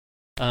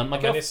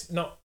 It's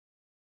not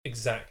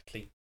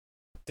exactly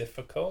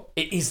difficult.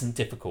 It isn't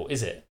difficult,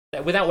 is it?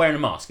 Without wearing a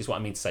mask is what I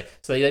mean to say.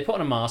 So they put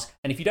on a mask,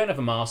 and if you don't have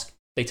a mask,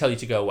 they tell you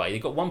to go away.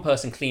 They've got one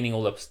person cleaning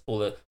all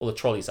the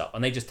trolleys up,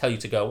 and they just tell you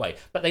to go away.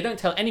 But they don't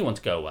tell anyone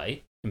to go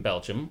away in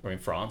Belgium or in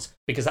France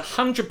because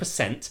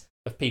 100%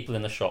 of people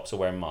in the shops are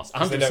wearing masks.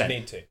 100%. They don't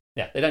need to.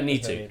 Yeah, they don't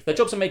need to. Their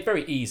jobs are made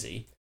very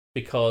easy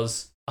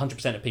because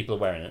 100% of people are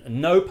wearing it,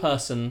 and no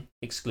person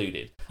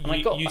excluded.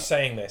 And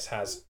saying this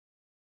has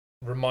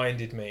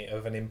reminded me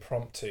of an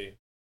impromptu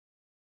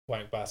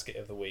wank basket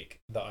of the week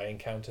that I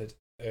encountered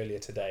earlier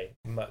today,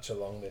 much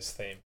along this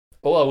theme.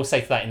 All I will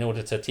say to that, in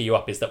order to tee you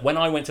up, is that when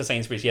I went to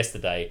Sainsbury's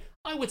yesterday,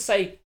 I would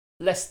say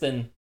less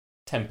than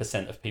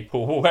 10% of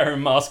people were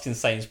wearing masks in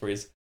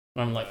Sainsbury's.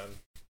 And I'm like,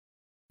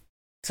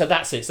 so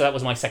that's it. So that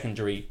was my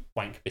secondary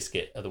wank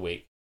biscuit of the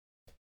week.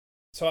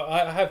 So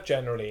I have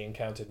generally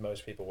encountered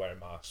most people wearing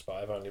masks, but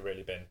I've only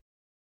really been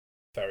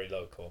very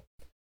local.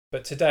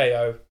 But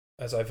today,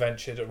 as I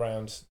ventured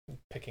around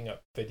picking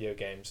up video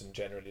games and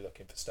generally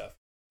looking for stuff,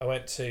 I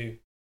went to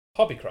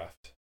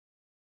Hobbycraft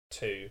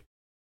to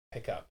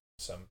pick up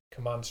some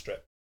command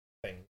strip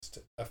things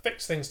to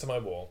affix things to my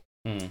wall.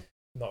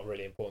 Not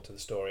really important to the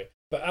story.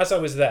 But as I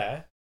was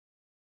there,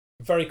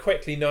 very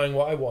quickly knowing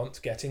what I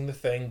want, getting the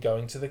thing,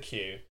 going to the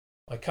queue,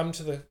 I come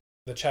to the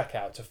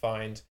checkout to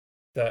find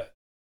that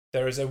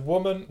there is a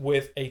woman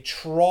with a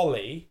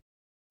trolley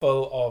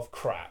full of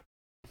crap.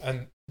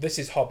 And this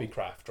is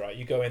Hobbycraft, right?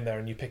 You go in there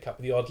and you pick up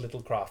the odd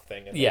little craft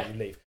thing and then you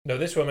leave. No,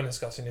 this woman has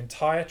got an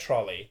entire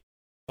trolley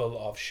full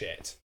of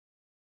shit.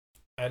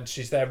 And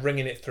she's there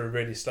ringing it through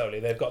really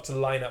slowly. They've got to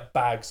line up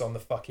bags on the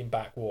fucking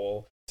back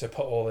wall to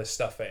put all this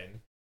stuff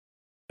in.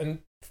 And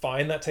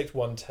fine, that takes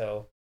one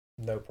till.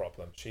 No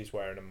problem. She's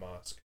wearing a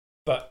mask.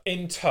 But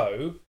in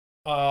tow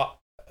are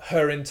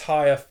her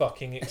entire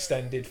fucking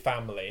extended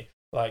family.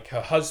 Like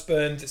her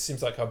husband, it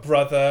seems like her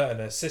brother and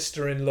her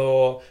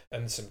sister-in-law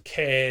and some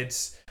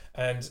kids.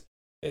 And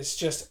it's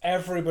just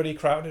everybody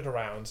crowded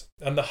around.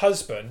 And the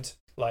husband,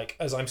 like,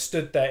 as I'm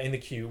stood there in the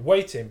queue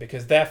waiting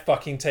because they're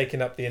fucking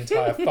taking up the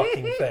entire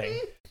fucking thing,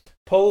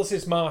 pulls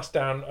his mask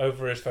down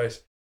over his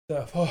face.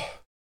 Oh,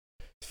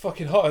 it's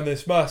fucking hot in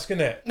this mask,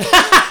 isn't it?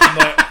 I'm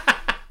like,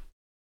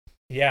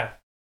 yeah,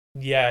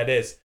 it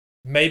is.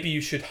 Maybe you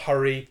should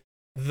hurry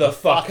the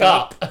fuck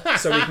up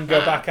so we can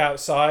go back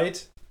outside.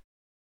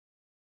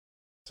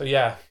 So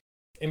yeah,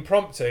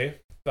 impromptu,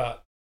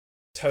 but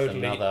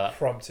totally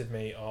prompted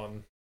me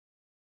on.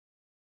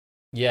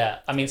 Yeah,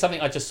 I mean, something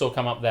I just saw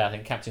come up there, I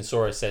think Captain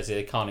Soros says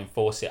they can't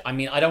enforce it. I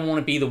mean, I don't want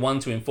to be the one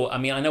to enforce. I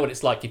mean, I know what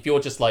it's like if you're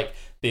just like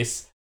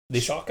this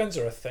shotguns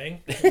are a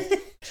thing.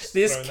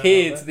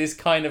 This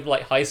kind of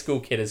like high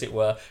school kid, as it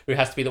were, who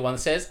has to be the one that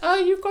says, "Oh,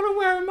 you've got to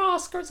wear a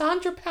mask, or it's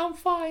 £100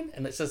 fine."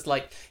 And it's just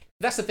like,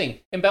 that's the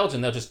thing. In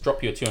Belgium, they'll just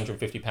drop you a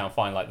 £250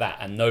 fine like that,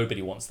 and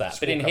nobody wants that.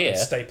 But in here,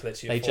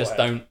 they just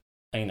don't.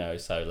 You know,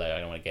 so like, I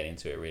don't want to get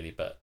into it really,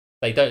 but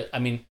they don't. I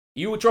mean,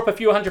 you would drop a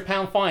few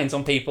 £100 fines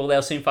on people,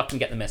 they'll soon fucking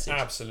get the message.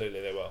 Absolutely,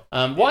 they will.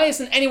 Why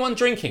isn't anyone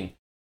drinking?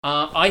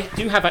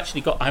 I've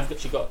actually got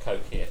a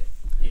Coke here.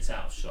 It's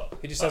out of shot.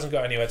 He just hasn't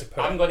got anywhere to put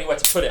it. I haven't got anywhere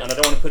to put it, and I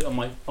don't want to put it on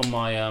my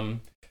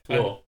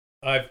floor.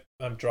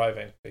 I'm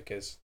driving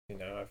because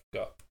I've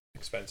got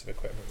expensive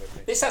equipment with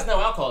me. This has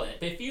no alcohol in it,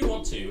 but if you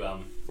want to,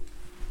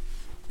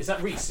 is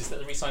that Reese? Is that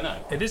the Reese I know?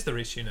 It is the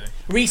Reese you know.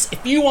 Reese,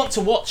 if you want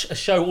to watch a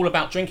show all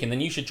about drinking,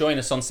 then you should join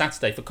us on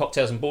Saturday for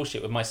Cocktails and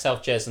Bullshit with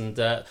myself, Jez, and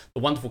the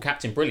wonderful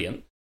Captain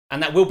Brilliant.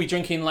 And that will be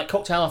drinking like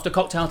cocktail after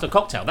cocktail after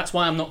cocktail. That's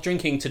why I'm not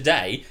drinking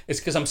today. It's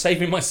because I'm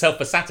saving myself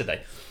for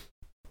Saturday.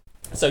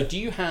 So do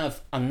you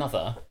have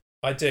another?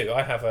 I do.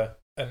 I have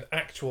an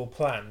actual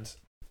planned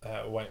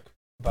wank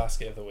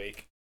basket of the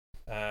week.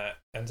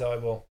 And I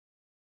will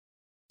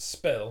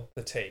spill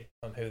the tea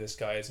on who this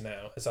guy is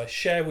now as I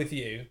share with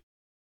you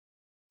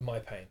my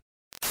pain.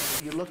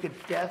 You look at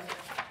death.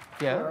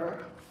 Yeah.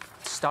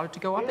 It started to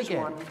go up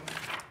again. One.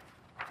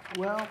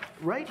 Well,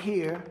 right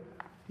here,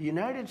 the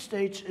United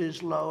States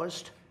is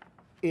lowest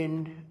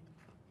in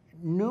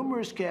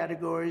numerous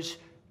categories.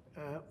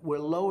 We're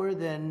lower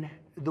than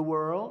the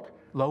world.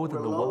 Lower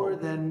than the world? Lower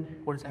than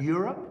what is that?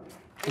 Europe.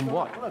 In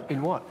what? Look.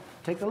 In what?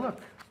 Take a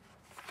look.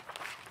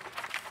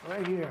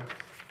 Right here.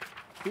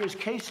 Here's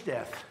case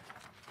death.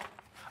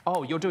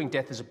 Oh, you're doing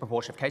death as a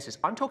proportion of cases.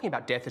 I'm talking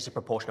about death as a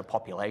proportion of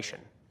population.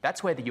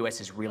 That's where the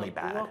US is really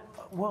bad.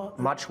 Well,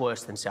 much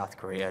worse than South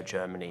Korea,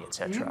 Germany,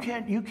 etc.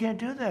 You can't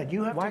do that.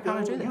 You have Why to go,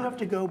 can't I do that? You have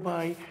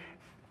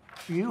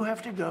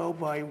to go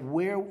by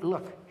where.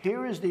 Look,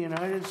 here is the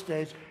United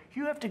States.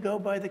 You have to go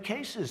by the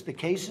cases. The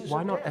cases.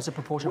 Why are not there. as a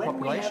proportion of when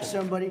population? We have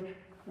somebody.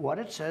 What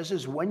it says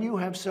is when you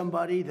have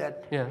somebody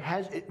that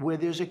where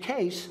there's a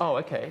case. Oh,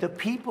 okay. The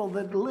people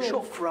that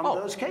live from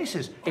those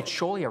cases. It's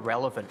surely a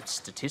relevant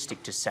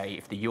statistic to say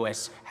if the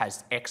US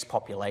has X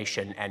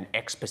population and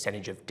X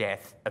percentage of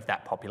death of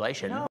that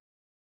population. No.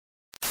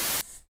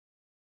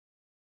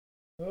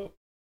 Oh,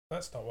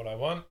 that's not what I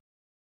want.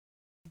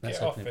 That's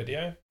Get off happening.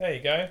 video. There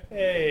you go.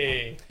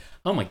 Hey.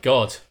 Oh my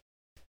god.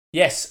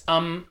 Yes.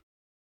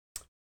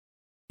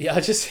 Yeah,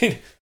 I just seen.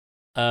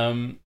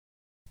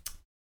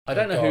 I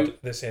don't know who.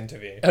 This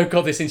interview. Oh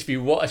god, this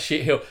interview! What a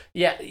shithill.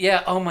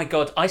 Yeah. Oh my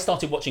god, I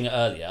started watching it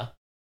earlier,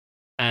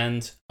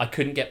 and I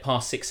couldn't get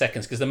past 6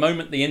 seconds because the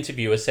moment the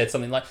interviewer said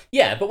something like,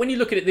 "Yeah, but when you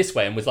look at it this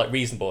way," and was like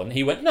reasonable, and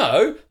he went,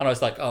 "No," and I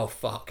was like, "Oh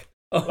fuck,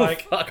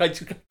 fuck!" I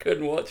just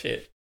couldn't watch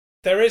it.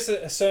 There is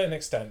a certain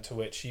extent to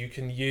which you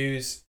can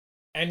use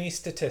any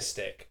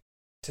statistic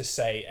to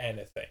say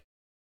anything,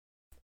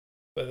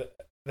 but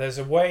there's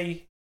a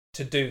way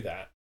to do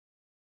that.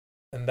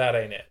 And that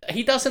ain't it.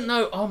 He doesn't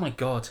know. Oh my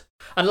god!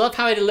 I love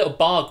how he had a little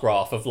bar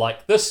graph of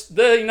like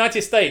the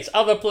United States,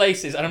 other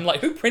places, and I'm like,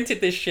 who printed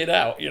this shit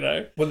out? You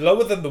know, We're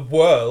lower than the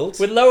world.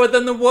 we're lower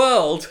than the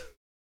world.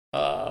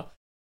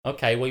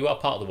 Okay, well you are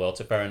part of the world,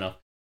 so fair enough.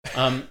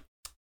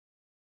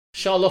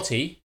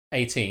 Charlotte,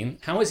 18.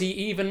 How is he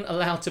even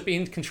allowed to be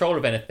in control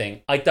of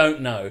anything? I don't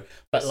know,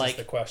 but This like is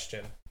the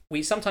question.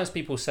 sometimes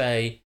people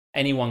say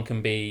anyone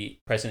can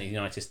be president of the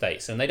United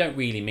States, and they don't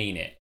really mean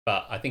it.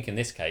 But I think in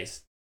this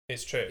case.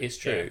 It's true. It's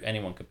true. Yeah.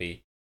 Anyone could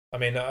be. I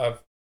mean,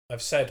 I've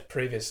said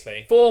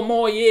previously 4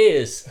 more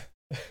years.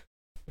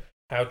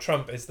 how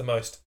Trump is the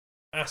most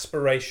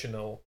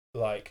aspirational,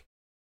 like,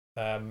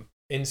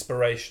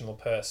 inspirational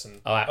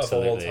person of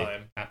all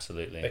time.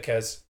 Absolutely.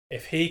 Because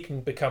if he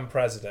can become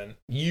president,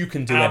 You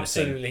can do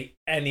absolutely anything.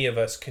 any of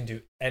us can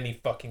do any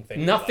fucking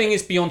thing. Nothing like.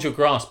 is beyond your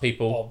grasp,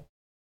 people. Or,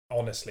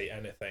 honestly,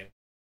 anything.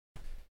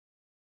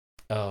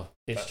 Oh,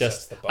 it's That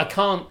just sets the bar.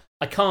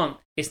 I can't.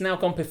 It's now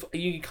gone before.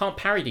 You can't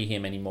parody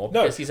him anymore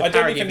No, because he's a I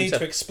don't parody even of need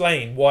himself. to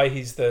explain why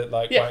he's the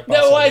wank No,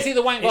 bastard. why is he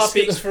the wank It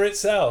bastard? speaks for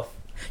itself.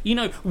 You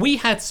know, we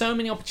had so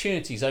many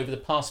opportunities over the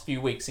past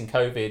few weeks in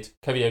COVID.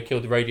 Covidio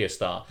killed the radio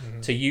star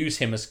to use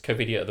him as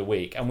Covidio of the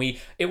week, and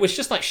it was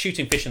just like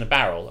shooting fish in a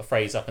barrel, a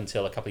phrase up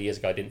until a couple of years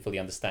ago I didn't fully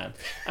understand,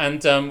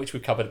 and which we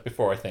covered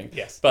before, I think.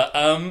 Yes. But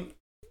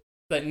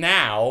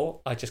now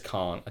I just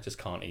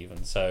can't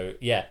even. So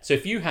yeah. So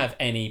if you have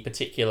any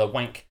particular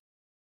wank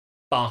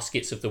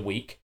baskets of the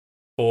week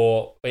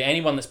for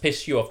anyone that's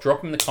pissed you off,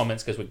 drop them in the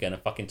comments because we're going to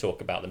fucking talk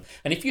about them.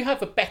 And if you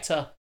have a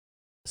better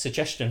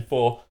suggestion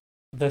for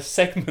the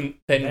segment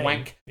than Name.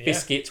 wank Yeah.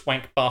 biscuits,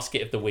 wank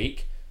basket of the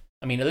week,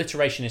 I mean,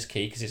 alliteration is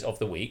key because it's of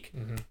the week.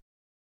 Mm-hmm.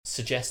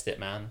 Suggest it,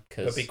 man, But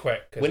because be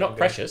quick. 'Cause we're I'm not gonna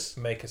precious.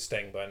 Make a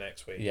sting by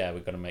next week. Yeah,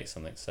 we've got to make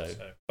something. So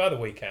So by the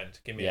weekend,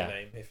 give me Yeah. a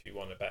name if you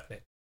want to bet me.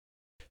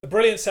 The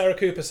brilliant Sarah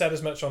Cooper said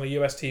as much on a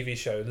US TV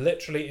show.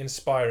 Literally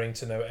inspiring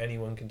to know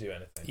anyone can do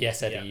anything.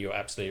 yes, Eddie, Yeah. you're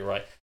absolutely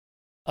right.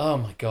 Oh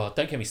my god,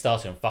 don't get me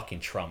started on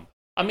fucking Trump.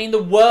 I mean,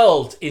 the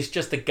world is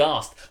just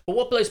aghast. But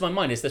what blows my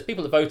mind is there's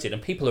people that voted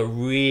and people are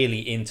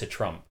really into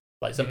Trump.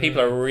 Like, some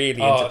people are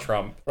really into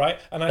Trump. Right?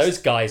 And Those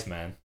guys,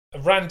 man. a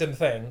random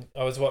thing,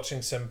 I was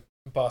watching some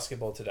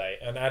basketball today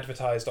and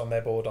advertised on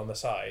their board on the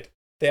side.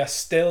 They are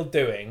still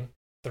doing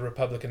the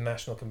Republican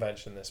National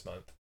Convention this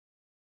month.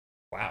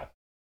 Wow.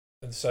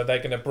 And so they're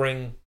going to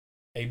bring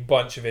a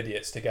bunch of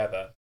idiots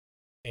together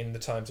in the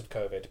times of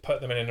COVID, put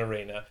them in an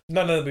arena.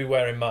 None of them will be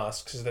wearing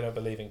masks because they don't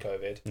believe in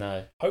COVID.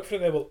 No. Hopefully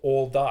they will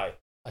all die.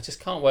 I just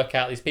can't work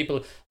out these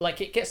people. Like,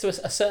 it gets to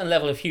a certain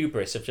level of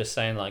hubris of just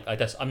saying, like,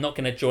 I'm not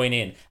going to join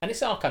in. And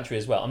it's our country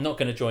as well. I'm not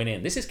going to join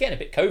in. This is getting a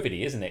bit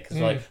COVID-y, isn't it? Because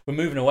like, we're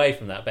moving away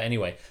from that. But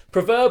anyway,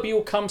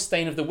 proverbial cum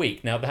stain of the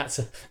week. Now that's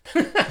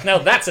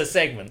a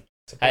segment.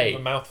 It's a bit of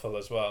a mouthful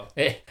as well.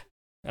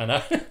 I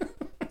know.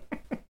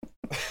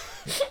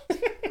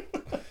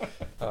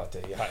 Oh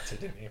dear, you had to,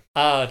 didn't you?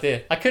 Oh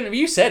dear, I couldn't.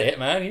 You said it,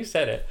 man. You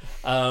said it.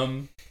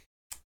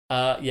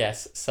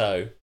 Yes.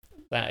 So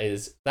that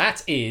is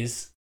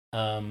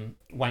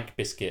wank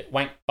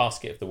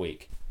basket of the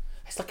week.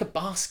 It's like a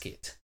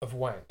basket Of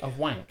wank. of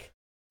wank.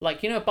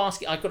 Like, you know, a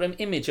basket. I've got an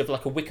image of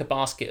like a wicker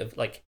basket of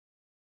like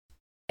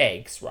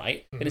eggs,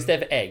 right? But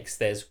instead of eggs,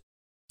 there's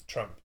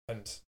Trump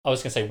and I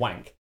was gonna say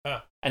wank,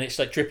 and it's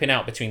like dripping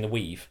out between the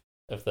weave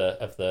of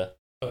the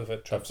over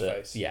Trump's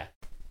face. Yeah.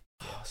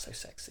 Oh, so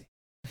sexy.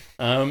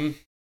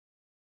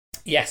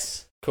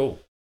 Yes. Cool.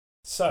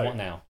 So What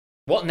now?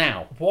 What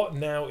now? What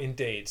now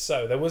indeed?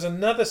 So there was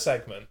another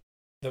segment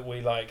that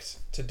we liked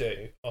to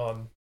do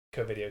on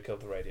Covidio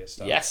Killed the Radio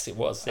Star. Yes, it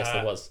was. Yes,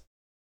 it was.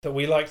 That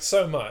we liked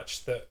so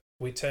much that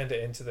we turned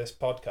it into this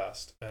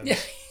podcast and Yeah.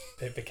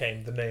 it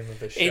became the name of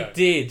the show. It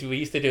did. We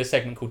used to do a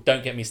segment called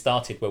Don't Get Me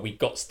Started where we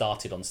got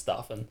started on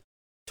stuff and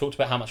talked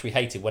about how much we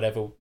hated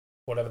whatever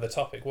Whatever the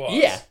topic was.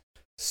 Yeah.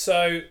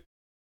 So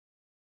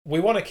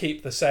we want to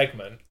keep the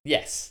segment,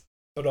 Yes.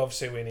 but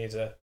obviously we need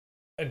a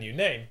new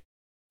name.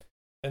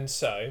 And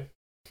so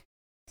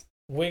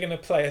we're going to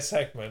play a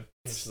segment.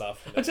 I'm just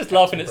laughing. I'm just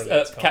laughing at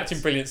Brilliant's Captain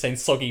comments. Brilliant saying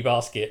soggy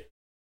basket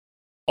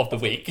of the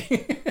week.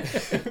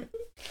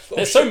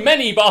 There's so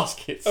many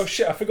baskets. Oh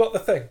shit! I forgot the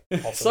thing.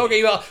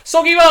 Soggy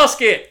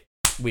basket.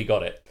 We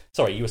got it.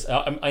 Sorry,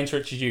 I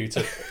interrupted you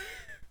to.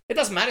 It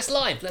doesn't matter. It's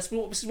live. This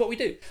is what we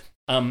do.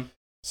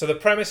 So the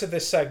premise of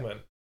this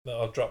segment that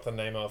I'll drop the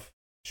name of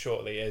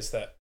shortly is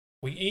that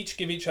we each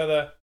give each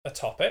other a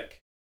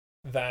topic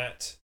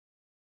that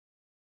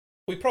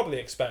we probably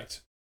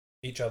expect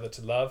each other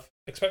to love,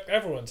 expect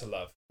everyone to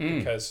love,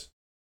 because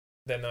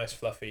they're nice,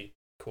 fluffy,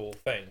 cool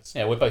things.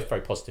 Yeah, we're both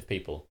very positive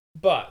people.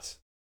 But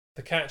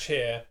the catch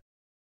here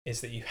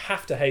is that you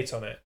have to hate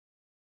on it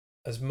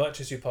as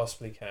much as you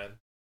possibly can.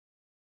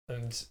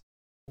 And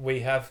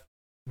we have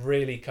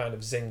really kind of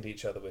zinged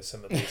each other with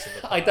some of these in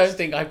the past. I don't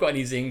think I've got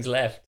any zings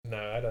left.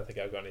 No, I don't think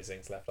I've got any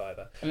zings left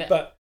either. And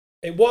But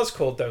it was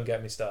called Don't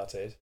Get Me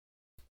Started,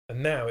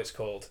 and now it's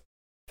called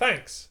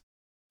Thanks,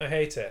 I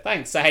Hate It.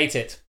 Thanks, I hate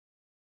it.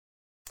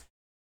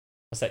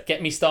 What's that?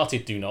 Get me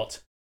started, do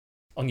not.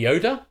 On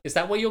Yoda? Is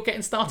that what you're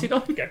getting started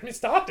on? Get me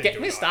started. Get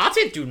me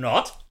started, do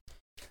not.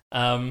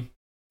 Do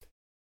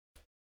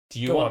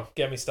you Go want? on,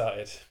 get me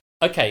started.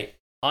 Okay,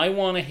 I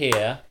want to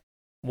hear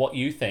what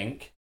you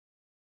think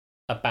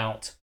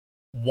about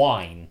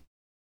wine.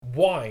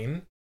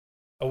 Wine?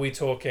 Are we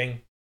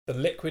talking the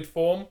liquid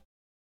form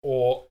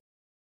or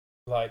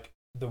like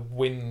the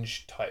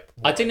whinge type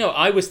wine? I don't know.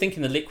 I was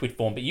thinking the liquid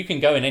form, but you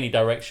can go in any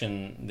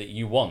direction that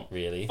you want,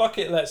 really. Fuck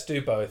it, let's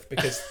do both,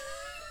 because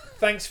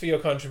thanks for your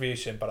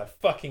contribution, but I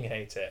fucking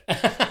hate it.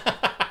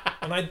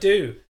 And I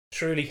do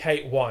truly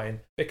hate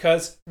wine,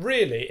 because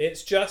really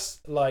it's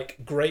just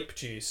like grape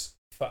juice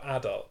for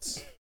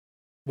adults.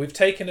 We've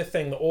taken a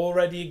thing that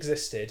already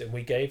existed and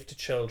we gave to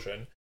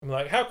children. I'm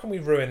like, how can we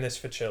ruin this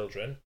for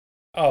children?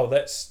 Oh,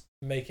 let's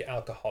make it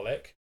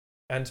alcoholic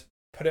and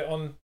put it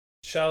on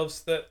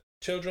shelves that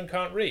children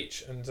can't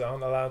reach and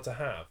aren't allowed to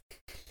have.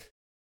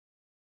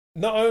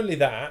 Not only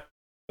that,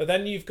 but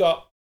then you've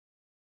got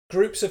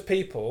groups of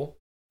people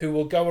who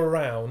will go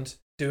around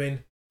doing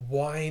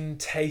wine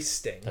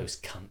tasting.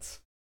 Those cunts.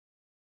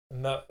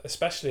 And that,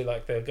 especially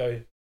like they'll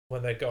go,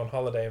 when they go on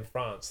holiday in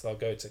France, they'll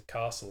go to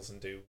castles and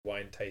do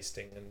wine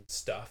tasting and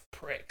stuff.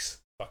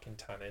 Pricks. Fucking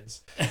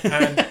tannins.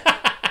 And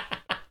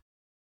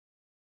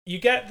you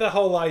get the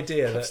whole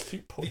idea that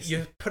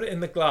you put it in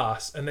the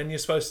glass and then you're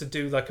supposed to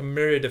do like a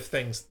myriad of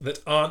things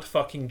that aren't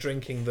fucking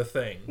drinking the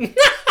thing.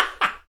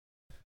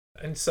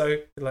 And so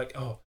you're like,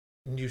 oh,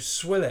 and you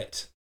swill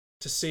it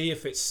to see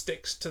if it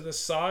sticks to the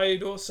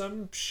side or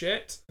some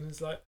shit. And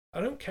it's like,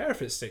 I don't care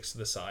if it sticks to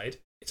the side.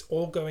 It's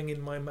all going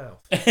in my mouth.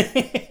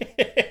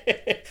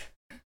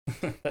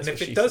 And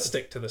if it does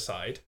stick to the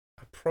side,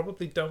 I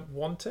probably don't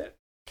want it.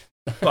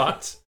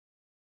 But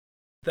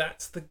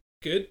that's the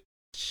good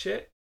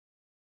shit.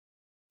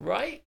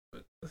 Right?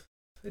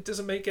 It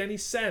doesn't make any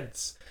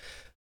sense.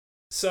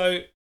 So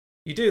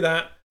you do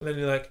that, and then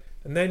you're like,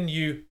 and then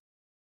you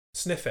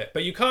sniff it.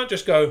 But you can't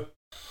just go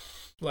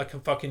like a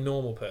fucking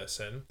normal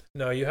person.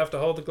 No, you have to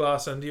hold the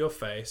glass under your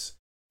face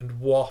and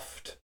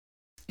waft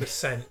the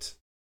scent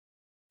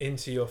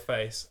into your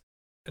face.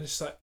 And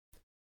it's like,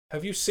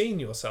 have you seen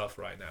yourself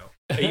right now?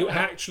 Are you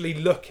actually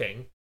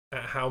looking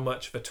at how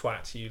much of a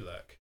twat you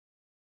look?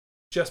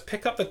 Just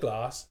pick up the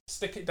glass,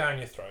 stick it down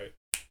your throat.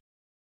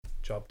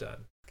 Job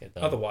done.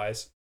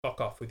 Otherwise,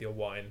 fuck off with your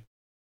wine.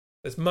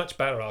 There's much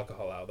better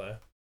alcohol out there.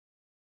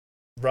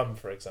 Rum,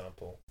 for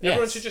example. Yes.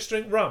 Everyone should just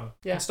drink rum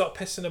Yeah. and stop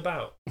pissing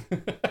about.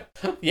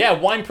 Yeah,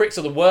 wine pricks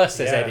are the worst,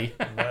 says Yeah,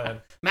 Eddie.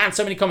 Man,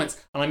 so many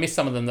comments, and I missed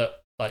some of them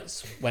that like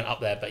went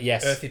up there. But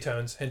yes, Earthy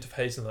tones, hint of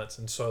hazelnuts,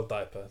 and soiled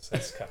diaper,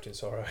 says Captain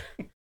Sorrow.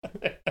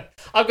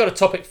 I've got a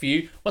topic for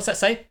you. What's that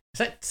say?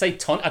 Does that say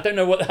tonic? I don't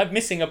know what I'm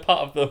missing a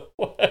part of the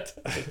word.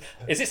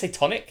 Is it say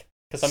tonic?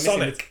 Because I'm missing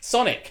Sonic.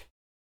 Sonic.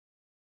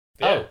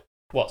 Yeah. Oh,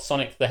 what?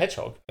 Sonic the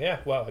Hedgehog? Yeah,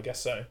 well, I guess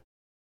so.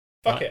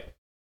 Fuck Right. it.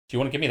 Do you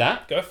want to give me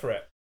that? Go for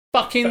it.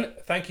 Fucking,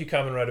 Thank you,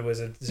 Kamen Rider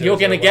Wizard. you're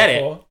gonna get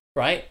it, 0014.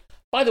 right?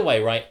 By the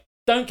way, right?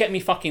 Don't get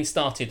me fucking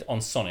started on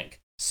Sonic.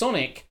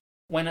 Sonic,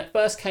 when it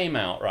first came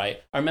out,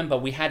 right? I remember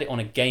we had it on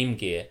a Game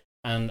Gear,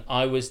 and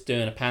I was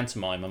doing a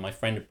pantomime, and my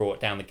friend had brought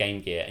down the Game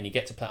Gear, and you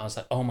get to play. I was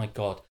like, oh my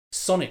god,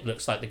 Sonic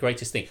looks like the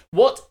greatest thing.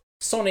 What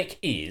Sonic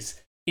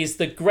is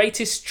the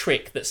greatest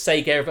trick that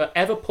Sega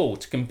ever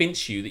pulled to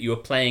convince you that you are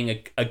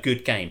playing a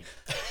good game,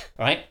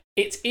 right?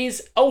 It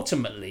is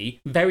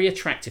ultimately very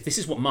attractive. This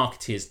is what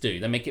marketeers do.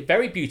 They make it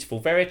very beautiful,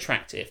 very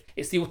attractive.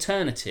 It's the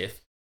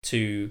alternative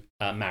to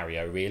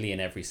Mario, really, in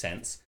every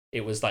sense.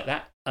 It was like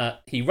that.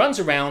 He runs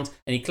around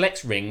and he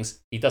collects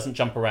rings. He doesn't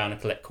jump around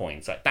and collect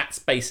coins. Like, that's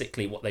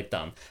basically what they've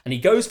done. And he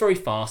goes very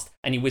fast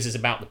and he whizzes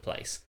about the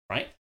place,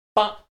 right?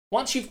 But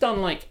once you've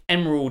done like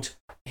Emerald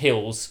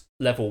Hills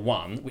level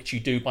 1, which you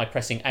do by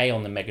pressing A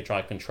on the Mega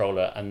Drive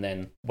controller and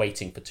then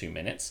waiting for 2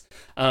 minutes,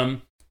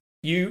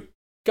 you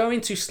go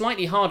into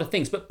slightly harder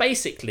things, but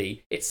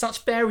basically it's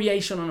such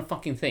variation on a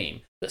fucking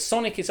theme that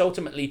Sonic is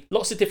ultimately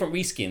lots of different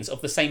reskins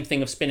of the same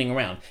thing of spinning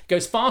around. It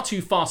goes far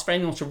too fast for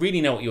anyone to really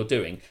know what you're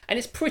doing, and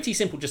it's pretty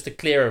simple just to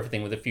clear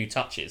everything with a few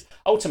touches.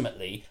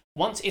 Ultimately,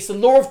 once it's the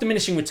law of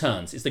diminishing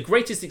returns. It's the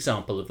greatest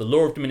example of the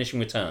law of diminishing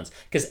returns,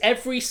 because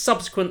every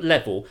subsequent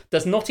level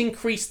does not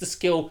increase the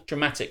skill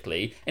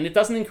dramatically, and it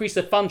doesn't increase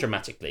the fun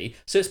dramatically,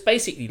 so it's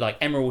basically like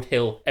Emerald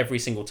Hill every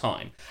single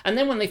time. And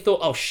then when they thought,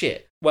 oh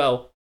shit,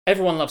 well,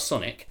 everyone loves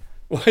Sonic.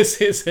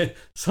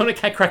 Sonic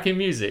had cracking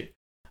music.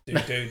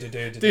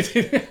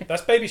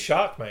 That's Baby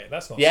Shark, mate.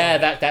 That's not. Yeah,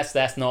 Sonic.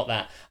 that's not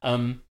that.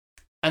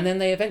 And then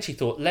they eventually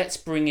thought, let's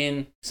bring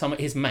in some of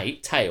his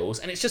mate Tails,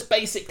 and it's just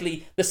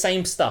basically the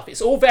same stuff.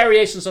 It's all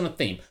variations on a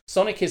theme.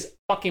 Sonic is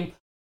fucking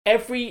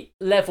every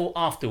level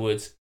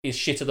afterwards is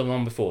shitter than the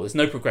one before. There's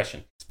no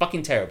progression. It's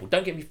fucking terrible.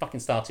 Don't get me fucking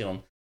started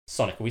on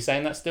Sonic. Are we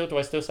saying that still? Do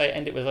I still say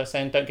end it with us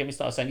saying don't get me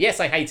started saying yes,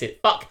 I hate it.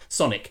 Fuck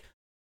Sonic.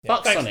 Yeah,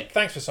 Fuck Sonic.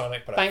 Thanks for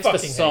Sonic, but thanks I for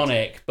fucking hate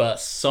Sonic, it. but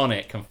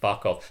Sonic can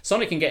fuck off.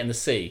 Sonic can get in the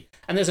sea,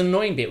 and there's an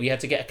annoying bit where you had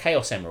to get a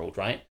Chaos Emerald,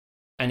 right?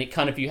 And it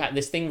kind of, you had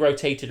this thing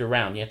rotated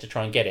around, you had to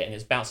try and get it, and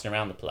it's bouncing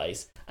around the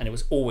place, and it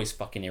was always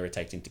fucking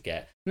irritating to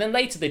get. And then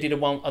later they did a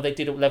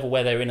level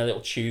where they were in a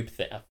little tube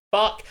thing.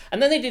 Fuck.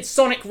 And then they did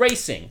Sonic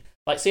Racing.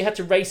 Like, so you had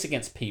to race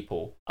against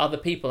people, other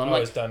people. I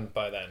was done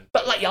by then.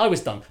 But like, yeah, I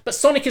was done. But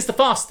Sonic is the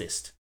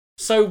fastest.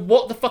 So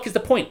what the fuck is the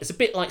point? It's a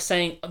bit like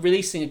saying,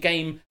 releasing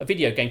a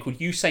video game called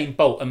Usain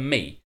Bolt and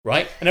me,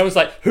 right? And I was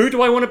like, who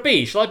do I want to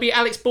be? Shall I be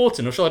Alex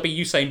Borton or shall I be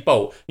Usain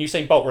Bolt? And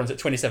Usain Bolt runs at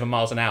 27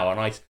 miles an hour and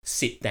I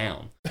sit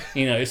down.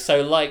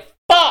 So like,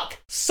 fuck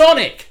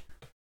Sonic!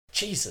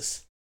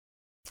 Jesus.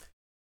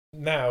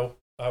 Now,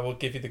 I will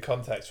give you the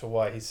context for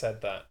why he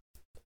said that.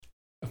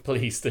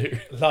 Please do.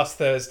 Last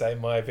Thursday,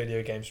 my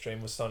video game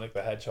stream was Sonic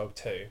the Hedgehog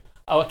 2.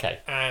 Oh, okay.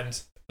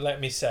 And let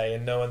me say,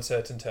 in no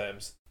uncertain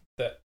terms,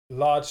 that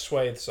large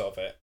swathes of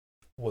it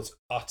was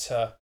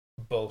utter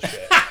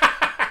bullshit.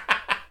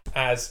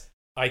 As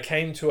I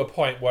came to a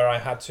point where I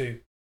had to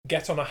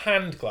get on a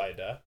hand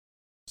glider.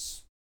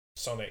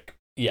 Sonic,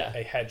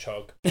 a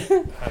hedgehog,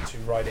 had to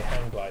ride a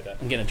hand glider.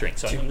 I'm getting a drink,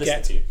 so to I'm listening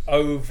get to you.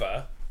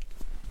 over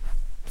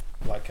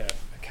like a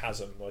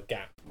chasm or a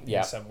gap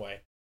in some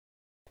way.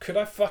 Could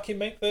I fucking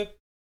make the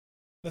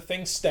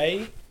thing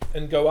stay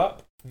and go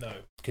up? No.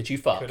 Could you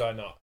fuck? Could I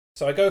not?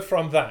 So I go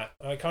from that.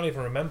 I can't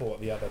even remember what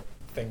the other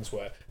things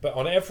were. But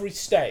on every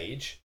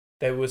stage,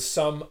 there was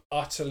some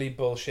utterly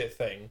bullshit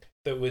thing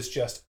that was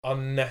just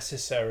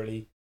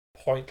unnecessarily,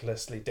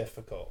 pointlessly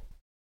difficult.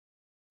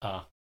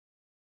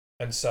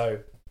 And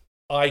so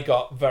I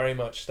got very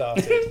much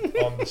started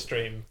on the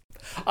stream.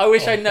 I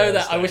wish I'd known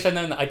that. I wish I'd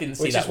known that. I didn't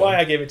see that. Which is why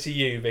I gave it to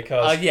you,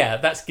 because yeah,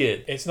 that's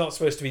good. It's not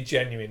supposed to be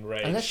genuine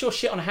rage. Unless you're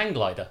shit on a hang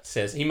glider,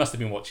 says he must have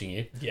been watching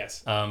you.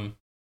 Yes. I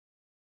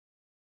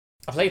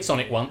played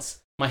Sonic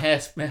once. My hair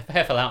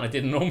fell out and I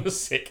did enormous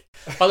sick.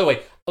 By the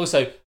way,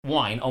 also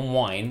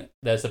Wine.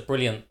 There's a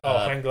brilliant.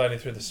 Hang gliding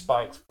through the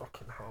spikes.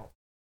 Fucking hell.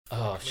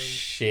 Oh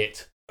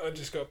shit! I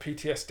just got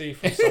PTSD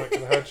from Sonic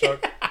the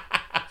Hedgehog.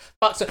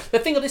 But so the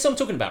thing of this I'm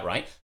talking about,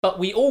 right? But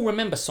we all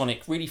remember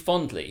Sonic really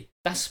fondly.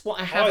 That's what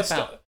I have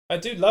about. I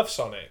do love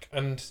Sonic,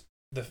 and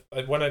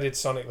when I did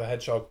Sonic the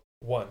Hedgehog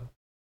 1,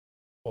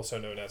 also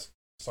known as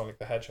Sonic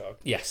the Hedgehog.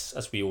 Yes,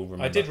 as we all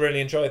remember. I did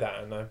really enjoy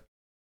that, and I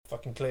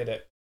fucking cleared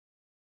it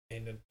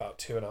in about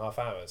 2.5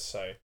 hours.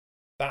 So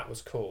that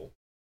was cool.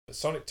 But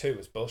Sonic 2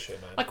 was bullshit,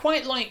 man. I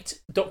quite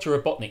liked Dr.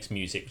 Robotnik's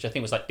music, which I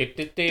think was like. Are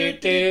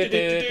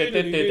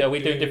we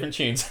doing different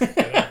tunes?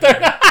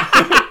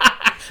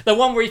 The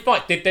one where he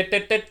fights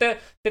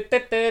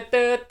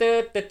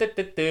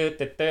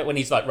when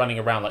he's like running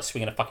around like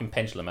swinging a fucking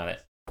pendulum at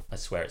it. I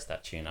swear it's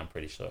that tune. I'm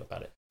pretty sure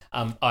about it.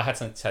 I had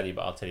something to tell you,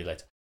 but I'll tell you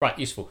later. Right,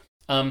 useful.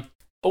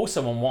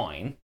 Also on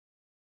Wine,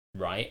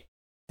 right?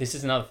 This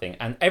is another thing,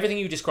 and everything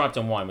you described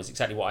on Wine was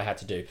exactly what I had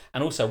to do.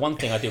 And also, one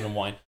thing I did on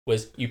Wine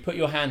was you put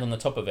your hand on the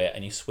top of it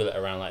and you swill it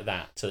around like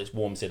that, so it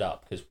warms it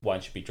up, because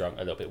wine should be drunk a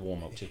little bit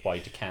warmer, which is why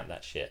you decant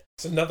that shit.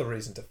 It's another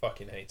reason to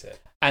fucking hate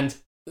it. And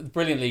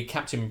brilliantly,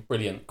 Captain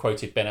Brilliant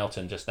quoted Ben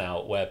Elton just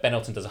now, where Ben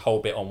Elton does a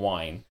whole bit on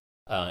wine,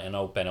 an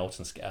old Ben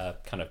Elton's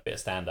kind of bit of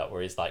stand-up,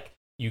 where he's like,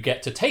 you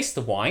get to taste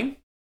the wine,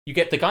 the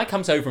guy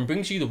comes over and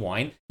brings you the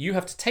wine, you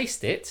have to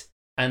taste it,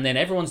 and then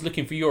everyone's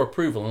looking for your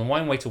approval, and the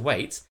wine waiter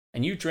waits,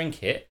 and you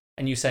drink it,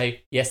 and you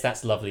say, yes,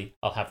 that's lovely,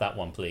 I'll have that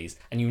one, please.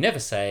 And you never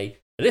say,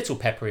 a little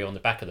peppery on the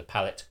back of the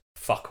palate,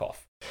 fuck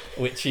off.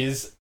 Which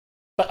is...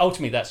 But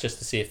ultimately, that's just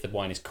to see if the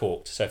wine is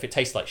corked. So if it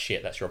tastes like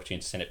shit, that's your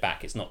opportunity to send it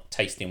back. It's not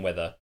tasting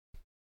whether...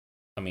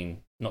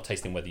 not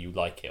tasting whether you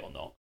like it or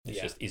not.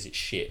 It's just, is it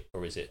shit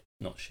or is it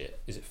not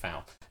shit? Is it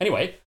foul?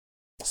 Anyway,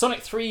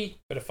 Sonic 3...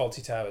 Bit of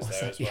Faulty Towers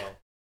there as well.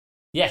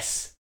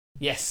 Yes.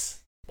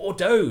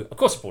 Bordeaux. Of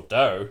course,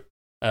 Bordeaux.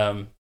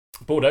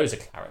 Bordeaux's a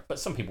claret, but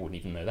some people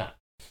wouldn't even know that.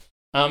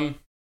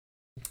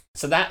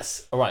 So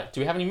that's... All right, do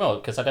we have any more?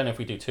 Because I don't know if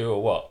we do two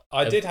or what.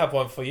 I did have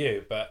one for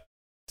you, but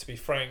to be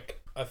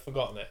frank, I've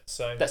forgotten it.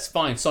 So that's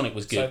fine. Sonic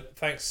was good. So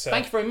thanks.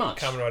 Thank you very much,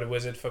 Kamen Rider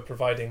Wizard, for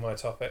providing my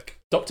topic.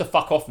 Dr.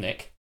 Fuck Off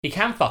Nick. He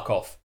can fuck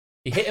off.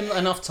 You hit him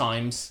enough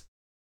times,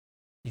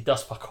 he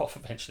does fuck off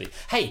eventually.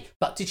 Hey,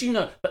 but did you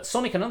know? But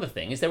Sonic, another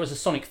thing is there was a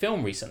Sonic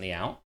film recently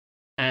out,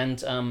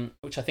 and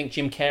which I think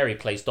Jim Carrey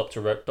plays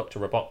Dr.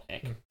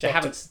 Robotnik.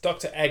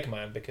 Dr.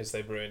 Eggman, because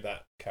they've ruined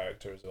that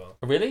character as well.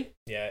 Really?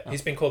 Yeah,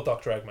 he's been called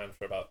Dr. Eggman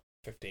for about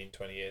 15,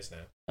 20 years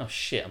now. Oh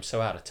shit, I'm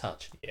so out of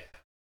touch. Yeah.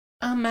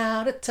 I'm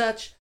out of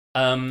touch.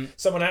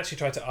 Someone actually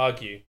tried to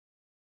argue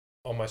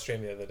on my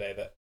stream the other day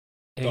that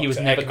he was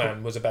Dr. never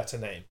Eggman was a better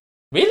name.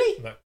 Really?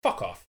 I'm like,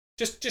 fuck off.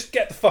 Just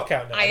get the fuck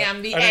out now. I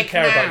am the I don't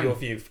care Eggman. about your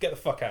view. Get the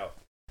fuck out.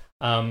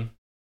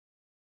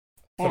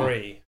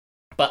 3.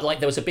 But like,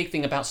 there was a big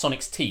thing about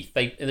Sonic's teeth.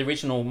 The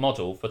original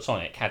model for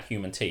Sonic had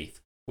human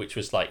teeth, which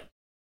was like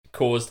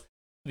caused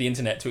the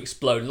internet to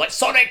explode. Like,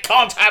 Sonic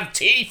can't have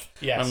teeth.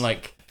 Yes. I'm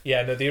like,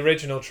 yeah, no, the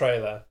original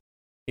trailer.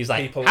 he's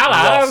like, People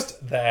hello.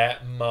 lost their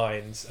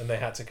minds, and they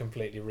had to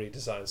completely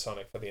redesign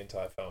Sonic for the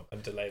entire film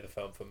and delay the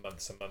film for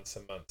months and months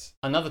and months.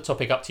 Another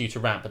topic up to you to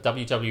rant, but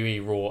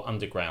WWE Raw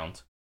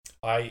Underground.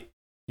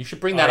 You should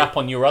bring that up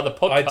on your other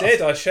podcast. I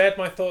did. I shared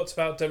my thoughts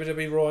about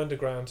WWE Raw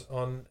Underground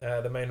on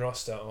the main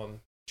roster on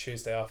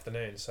Tuesday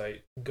afternoon. So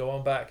go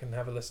on back and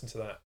have a listen to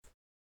that.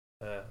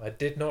 I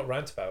did not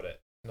rant about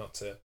it, not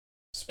to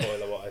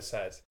spoiler what I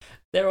said.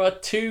 There are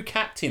 2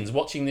 captains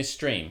watching this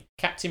stream,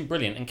 Captain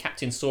Brilliant and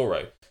Captain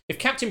Soro. If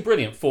Captain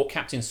Brilliant fought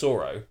Captain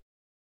Soro,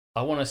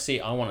 I want to see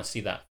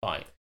that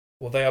fight.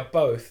 Well, they are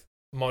both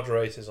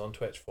moderators on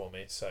Twitch for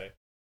me, so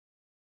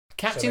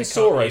Captain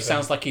so Soro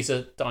sounds like he's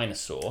a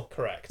dinosaur.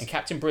 correct. And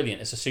Captain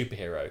Brilliant is a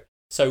superhero.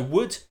 So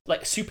would,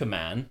 like,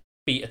 Superman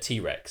beat a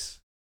T-Rex?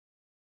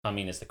 I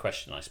mean, is the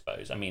question, I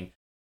suppose. I mean,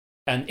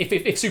 and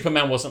if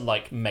Superman wasn't,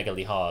 like,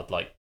 megally hard,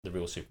 like the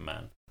real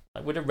Superman,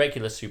 like, would a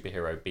regular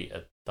superhero beat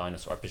a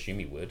dinosaur? I presume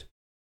he would.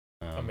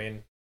 I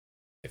mean,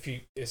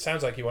 it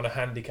sounds like you want to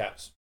handicap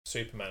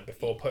Superman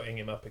before putting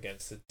him up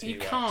against the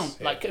T-Rex. You can't,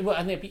 Yeah. like, well,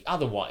 and it'd be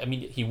otherwise. I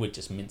mean, he would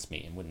just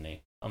mincemeat him, wouldn't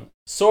he?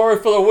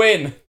 Soro for the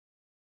win!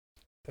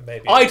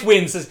 Maybe I'd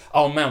win. Says,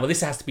 oh man, well,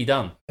 this has to be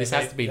done. This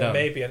has to be done.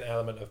 There may be an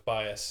element of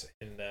bias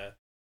in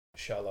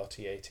Charlotte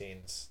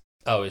 18s.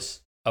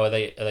 Are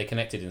they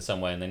connected in some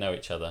way and they know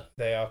each other?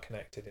 They are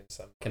connected in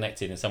some way.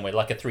 Connected in some way,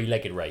 like a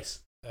 3-legged race.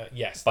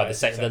 Yes. By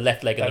the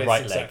left leg and the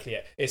right leg. Exactly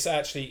it. It's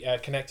actually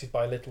connected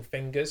by little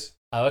fingers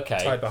Oh, okay.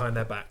 tied behind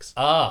their backs.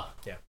 Ah.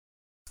 Yeah.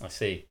 I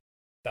see.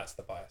 That's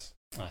the bias.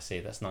 I see.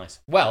 That's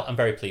nice. Well, I'm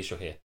very pleased you're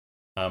here.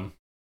 At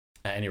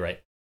any rate,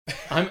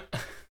 I'm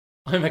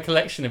a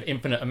collection of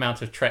infinite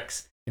amount of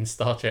Treks in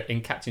Star Trek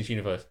in Captain's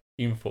Universe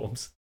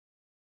uniforms.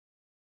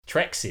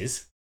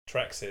 Trekses.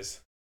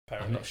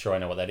 Apparently. I'm not sure I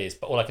know what that is,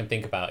 but all I can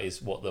think about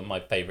is what my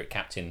favourite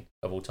captain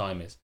of all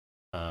time is.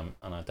 And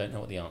I don't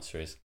know what the answer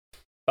is.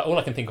 But all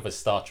I can think of is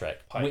Star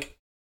Trek. Pike.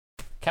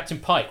 Captain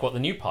Pike, what, the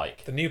new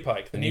Pike? The new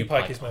Pike. The new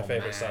Pike is my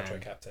favourite Star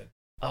Trek captain.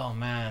 Oh,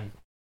 man.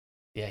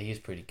 Yeah, he is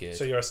pretty good.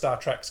 So you're a Star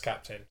Trek's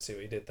captain. See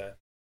what you did there.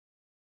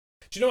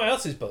 Do you know what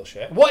else is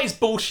bullshit? What is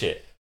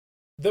bullshit?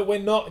 That we're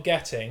not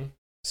getting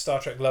Star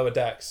Trek Lower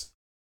Decks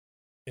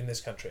in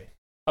this country.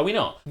 Are we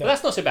not? No. Well,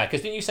 that's not so bad,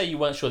 because didn't you say you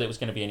weren't sure that it was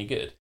going to be any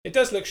good? It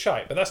does look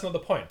shite, but that's not the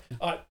point.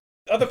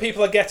 Other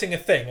people are getting a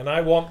thing, and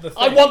I want the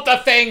thing. I want the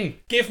thing!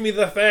 Give me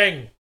the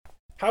thing!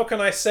 How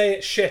can I say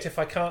it's shit if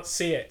I can't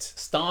see it?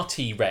 Star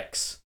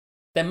T-Rex.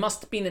 There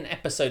must have been an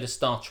episode of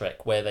Star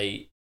Trek where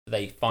they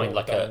find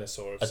like a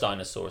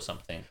dinosaur or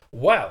something.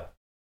 Well,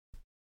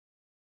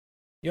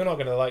 you're not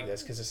going to like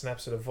this because it's an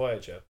episode of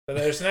Voyager. But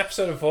there's an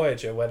episode of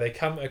Voyager where they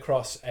come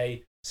across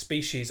a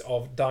species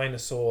of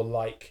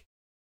dinosaur-like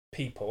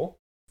people.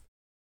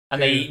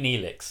 And they eat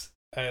Neelix.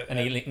 And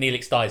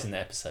Neelix dies in the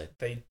episode.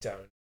 They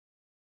don't.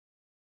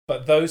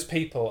 But those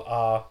people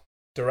are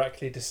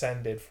directly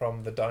descended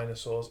from the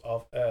dinosaurs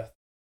of Earth.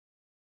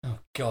 Oh,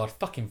 God.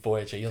 Fucking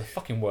Voyager. You're the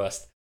fucking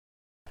worst.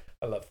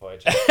 I love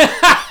Voyager. He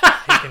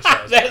can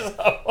share his There's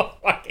a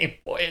fucking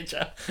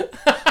Voyager.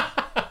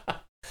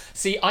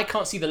 See, I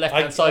can't see the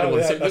left-hand side of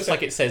it, so it looks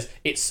like it says,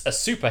 it's a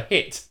super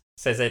hit,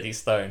 says Eddie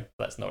Stone.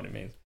 That's not what it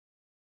means.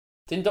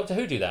 Didn't Doctor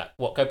Who do that?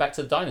 What, go back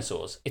to the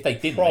dinosaurs? If they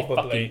didn't,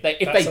 probably.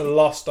 That's a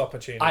lost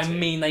opportunity. I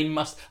mean, they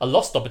must... A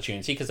lost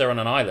opportunity, because they're on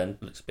an island.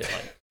 Looks a bit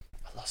like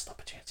a lost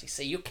opportunity.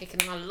 See, you're kicking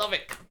them. I love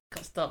it.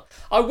 Can't stop.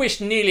 I wish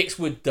Neelix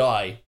would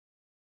die.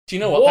 Do you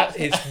know what? What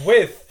is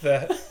with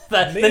the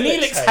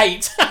Neelix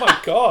hate? Oh my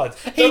God.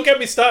 Don't get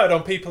me started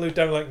on people who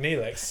don't like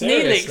Neelix.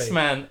 Seriously. Neelix,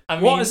 man. I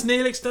mean, what has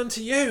Neelix done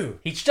to you?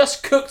 He's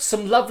just cooked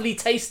some lovely,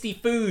 tasty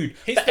food.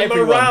 He's the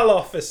morale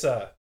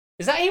officer.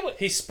 Is that him?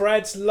 He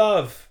spreads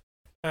love.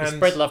 He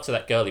spread love to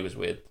that girl he was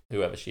with,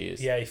 whoever she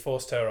is. Yeah, he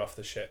forced her off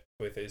the ship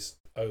with his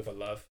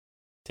over-love.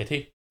 Did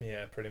he?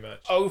 Yeah, pretty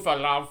much.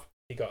 Over-love.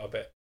 He got a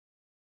bit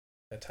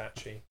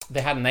attachy.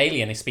 They had an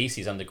alien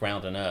species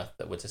underground on Earth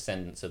that were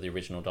descendants of the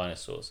original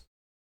dinosaurs.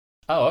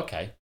 Oh,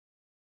 okay.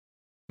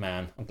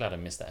 Man, I'm glad I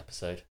missed that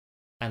episode.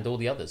 And all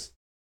the others.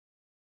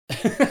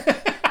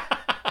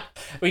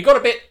 We got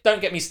a bit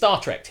Don't Get Me Star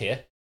Trek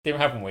here,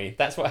 haven't we?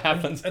 That's what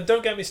happens. And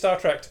Don't Get Me Star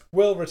Trek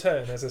will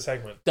return as a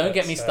segment. Don't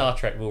Get Me Star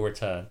Trek will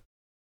return.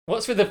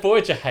 What's with the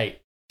Voyager hate?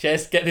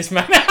 Just get this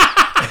man.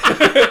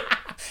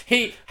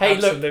 Hey,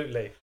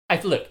 Absolutely.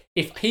 look.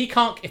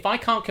 If I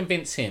can't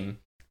convince him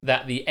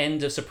that the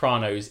end of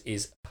Sopranos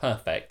is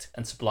perfect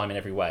and sublime in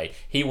every way,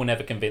 he will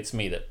never convince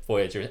me that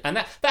Voyager is.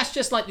 And that's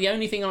just like the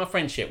only thing in our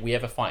friendship we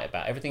ever fight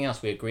about. Everything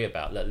else we agree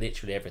about, like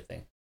literally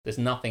everything. There's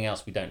nothing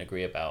else we don't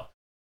agree about.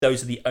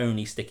 Those are the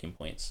only sticking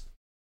points.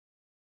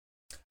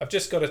 I've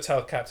just got to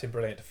tell Captain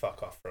Brilliant to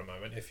fuck off for a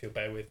moment, if you'll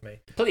bear with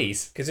me.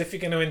 Please. Because if you're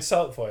going to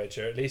insult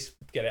Voyager, at least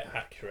get it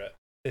accurate.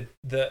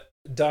 The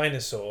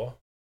dinosaur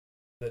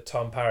that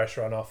Tom Paris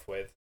ran off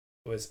with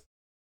was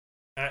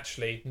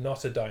actually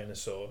not a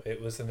dinosaur.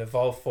 It was an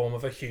evolved form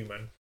of a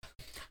human.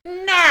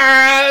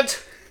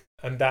 Nerd!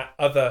 And that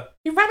other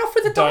He ran off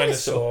with a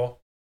dinosaur.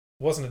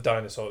 wasn't a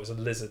dinosaur, it was a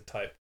lizard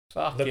type.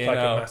 Fuck Looked you like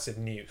know. a massive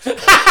newt.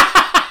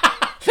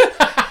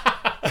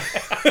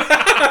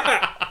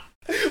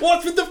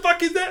 What the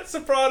fuck is that?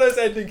 Sopranos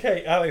ending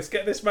cake. Alex,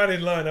 get this man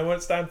in line. I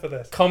won't stand for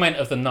this. Comment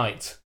of the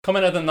night.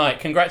 Comment of the night.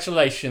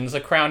 Congratulations. I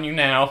crown you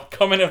now.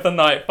 Comment of the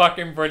night.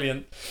 Fucking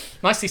brilliant.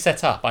 Nicely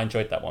set up. I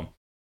enjoyed that one.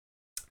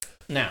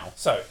 Now.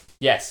 So,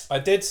 Yes. I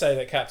did say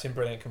that Captain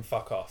Brilliant can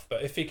fuck off,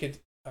 but if he could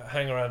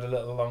hang around a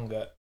little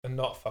longer and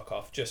not fuck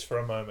off just for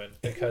a moment,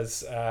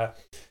 because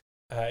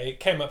it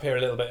came up here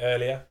a little bit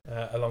earlier,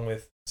 along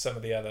with some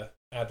of the other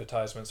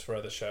advertisements for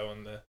other show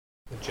on the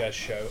Jazz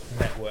Show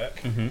network.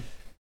 Mm-hmm.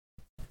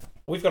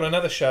 We've got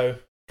another show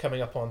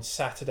coming up on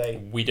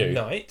Saturday We do.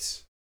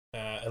 night,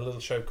 a little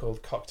show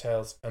called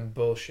Cocktails and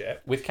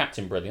Bullshit With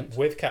Captain Brilliant.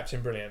 with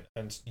Captain Brilliant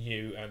and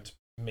you and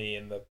me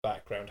in the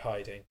background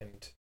hiding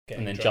and getting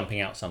And then drunk.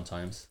 jumping out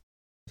sometimes.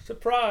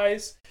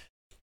 Surprise!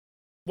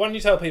 Why don't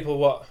you tell people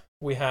what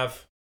we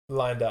have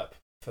lined up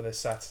for this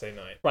Saturday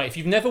night? Right, if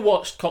you've never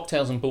watched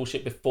Cocktails and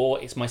Bullshit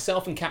before, it's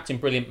myself and Captain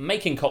Brilliant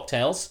making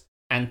cocktails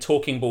and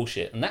talking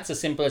bullshit. And that's as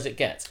simple as it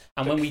gets.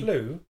 And The when we...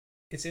 clue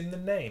is in the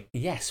name.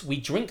 Yes, we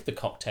drink the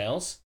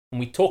cocktails and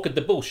we talk of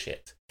the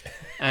bullshit.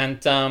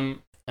 And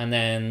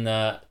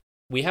then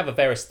we have a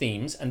various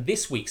themes. And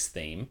this week's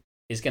theme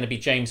is going to be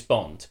James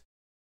Bond.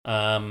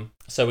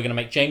 So we're going to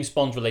make James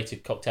Bond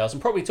related cocktails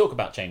and probably talk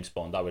about James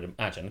Bond, I would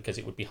imagine, because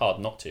it would be hard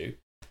not to.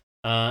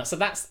 So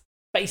that's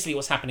basically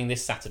what's happening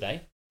this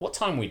Saturday. What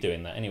time are we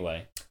doing that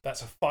anyway?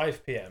 That's a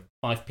 5 p.m.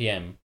 5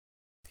 p.m.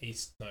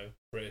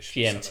 British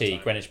GMT,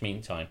 summertime. Greenwich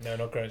Mean Time. No,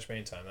 not Greenwich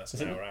Mean Time. That's Is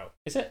an it? hour out.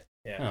 Is it?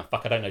 Yeah. Oh,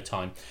 fuck, I don't know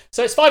time.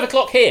 So it's 5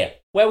 o'clock here,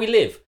 where we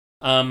live.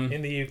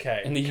 In the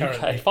UK. In the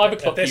currently. UK. 5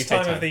 o'clock At this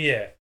UK time of the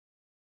year.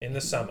 In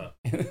the summer.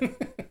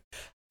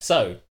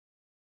 So,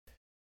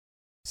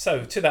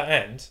 to that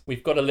end,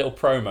 we've got a little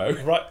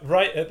promo.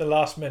 right at the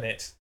last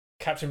minute,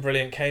 Captain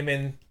Brilliant came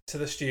in to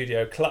the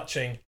studio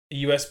clutching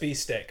a USB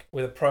stick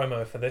with a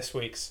promo for this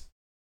week's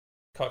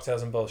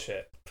Cocktails and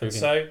Bullshit. Proving-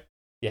 So,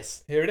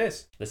 Yes, here it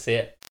is. let's see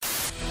it.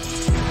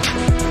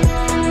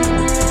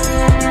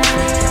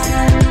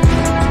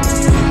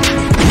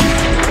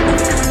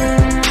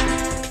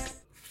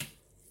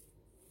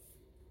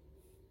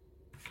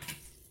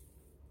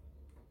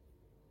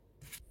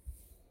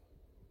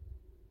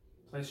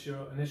 Place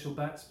your initial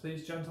bets,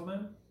 please,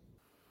 gentlemen.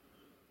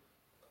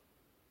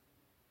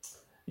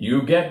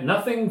 You get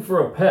nothing for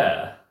a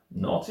pair,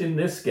 not in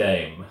this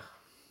game.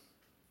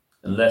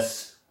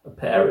 Unless a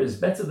pair is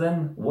better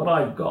than what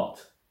I've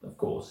got, of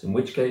course, in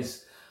which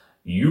case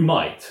you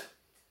might.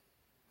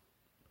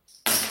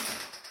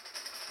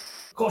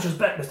 Cautious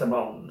bet, Mr.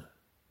 Bond.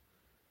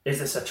 Is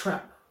this a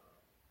trap?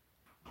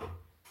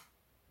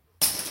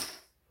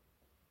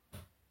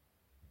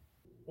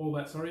 All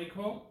bets are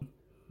equal.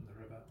 The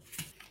river.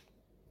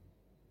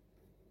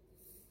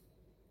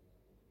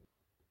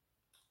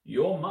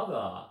 Your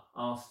mother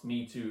asked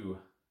me to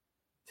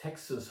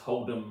Texas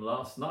Hold'em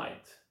last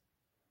night.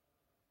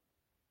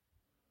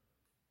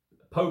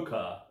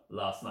 Poker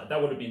last night. That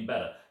would have been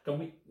better. Can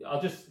we?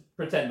 I'll just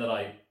pretend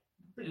that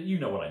you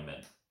know what I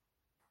meant.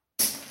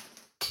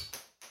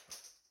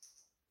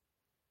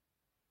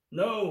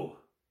 No,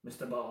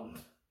 Mr. Bond.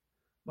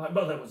 My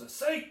mother was a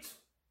saint.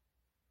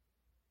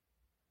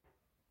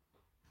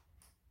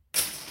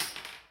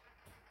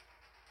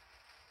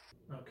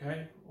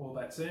 Okay, all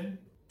bets in.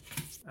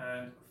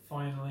 And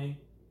finally,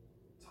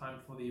 time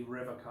for the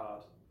river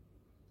card.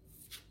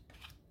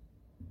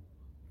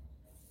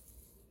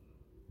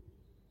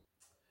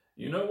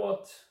 You know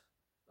what?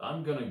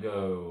 I'm gonna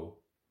go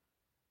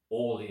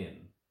all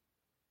in.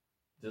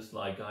 Just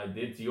like I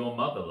did to your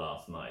mother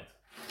last night.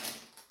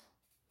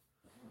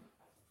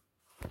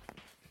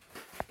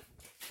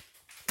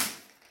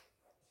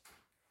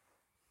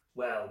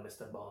 Well,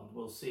 Mr. Bond,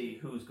 we'll see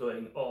who's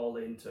going all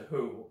into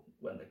who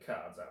when the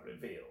cards are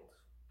revealed.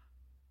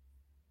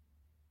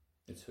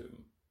 It's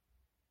whom?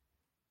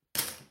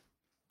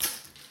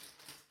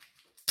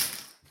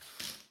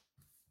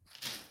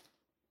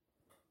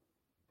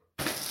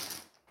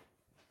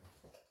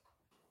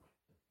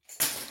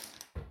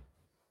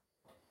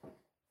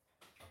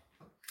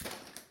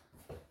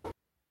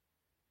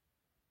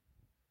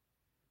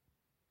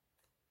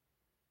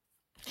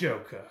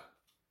 Joker.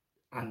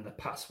 And the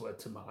password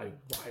to my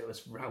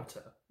wireless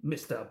router,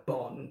 Mr.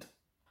 Bond.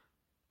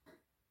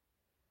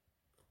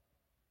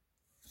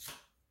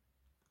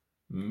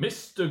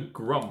 Mr.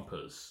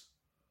 Grumpus,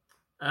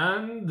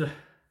 and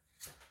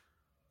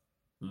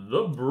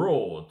the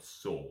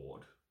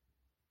broadsword.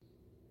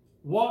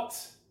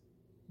 What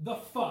the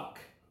fuck?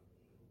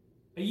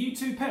 Are you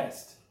two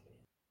pissed?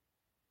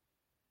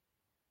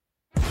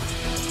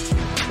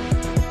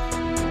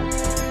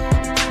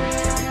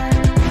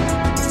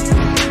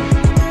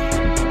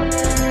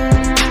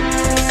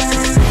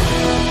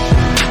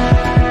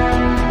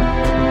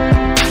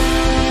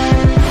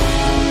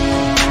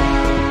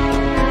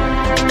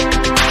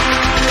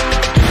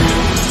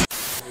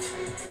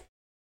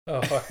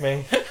 Oh, fuck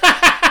me.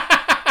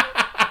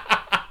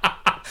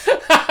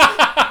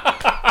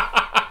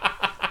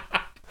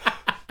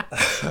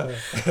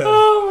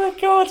 Oh my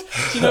god!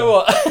 Do you know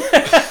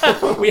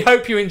what? We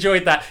hope you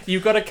enjoyed that.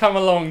 You've got to come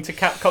along to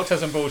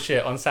Cocktails and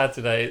Bullshit on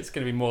Saturday. It's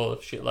going to be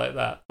more shit like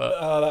that. But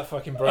Oh, that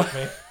fucking broke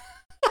me.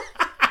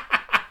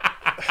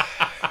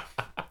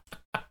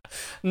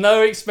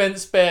 no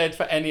expense spared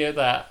for any of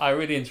that. I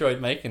really enjoyed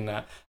making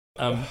that.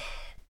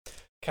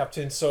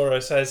 Captain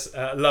Soro says,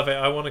 love it.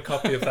 I want a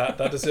copy of that.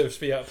 That deserves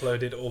to be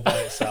uploaded all by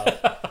itself.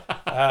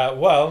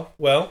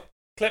 Well,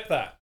 clip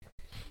that.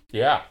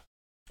 Yeah.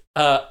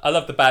 I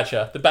love the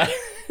badger.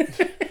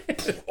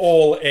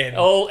 All in.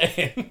 All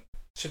in.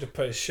 Should have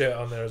put his shirt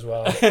on there as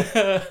well.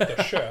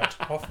 The shirt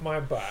off my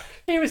back.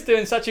 He was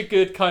doing such a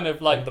good kind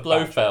of like the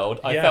Blofeld.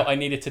 I Yeah. felt I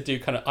needed to do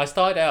kind of. I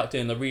started out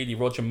doing the really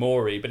Roger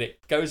Moore, but it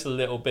goes a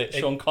little bit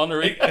Sean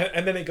Connery.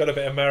 And then it got a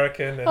bit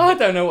American. And... I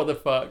don't know what the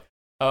fuck.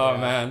 Oh Yeah.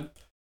 man.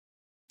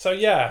 So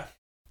yeah,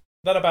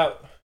 that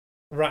about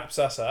wraps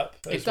us up.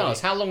 It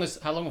does. How long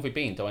have we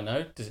been? Do I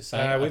know? Does it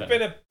say? We've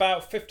been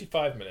about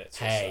 55 minutes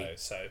Hey. or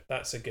so. So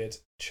that's a good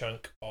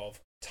chunk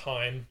of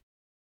time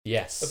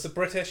Yes. of the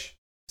British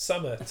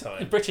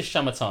summertime. British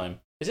summertime.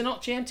 Is it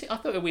not GMT? I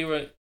thought we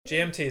were.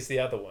 GMT is the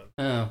other one.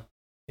 Oh.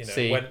 You know,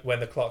 See. when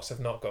the clocks have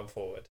not gone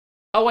forward.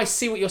 Oh, I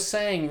see what you're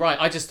saying. Right.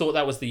 I just thought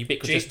that was the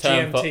ubiquitous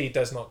term. GMT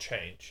does not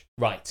change.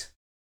 Right.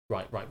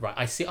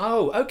 I see.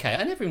 Oh, okay.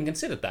 I never even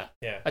considered that.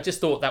 Yeah. I just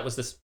thought that was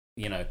this.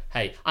 You know,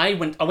 hey, I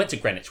went to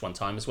Greenwich one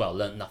time as well.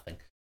 Learned nothing.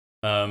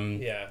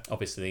 Yeah.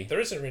 Obviously. There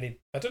isn't really.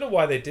 I don't know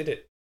why they did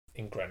it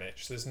in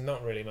Greenwich. There's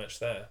not really much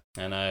there.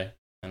 I know.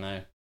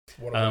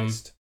 What a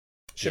waste.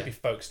 Should yeah. be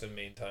Folkestone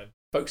meantime.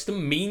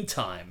 Folkestone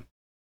meantime.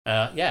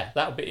 Yeah,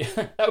 that would be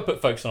that would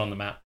put Folkestone on the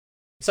map.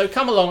 So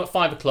come along at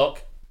 5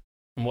 o'clock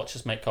and watch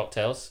us make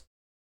cocktails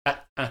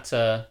at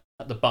the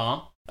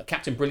bar, at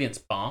Captain Brilliant's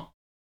bar.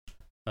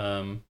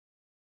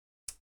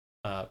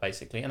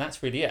 Basically, and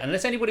that's really it.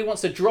 Unless anybody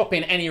wants to drop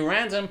in any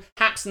random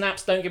haps,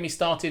 naps, don't get me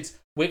started.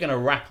 We're going to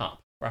wrap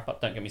up.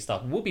 Don't get me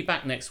started. We'll be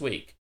back next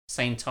week,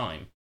 same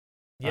time.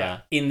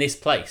 Yeah. In this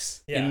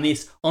place, Yeah.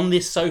 on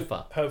this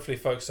sofa. Hopefully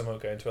Folkestone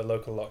won't go into a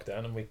local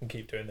lockdown and we can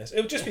keep doing this.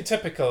 It would just be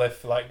typical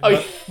if, like,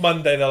 Oh,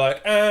 Monday they're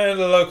like, and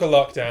a local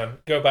lockdown.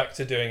 Go back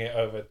to doing it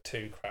over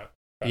two crap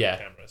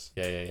cameras.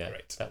 Yeah.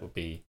 Great. That would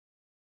be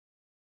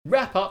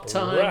wrap up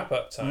time. Wrap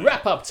up time.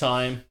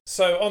 time.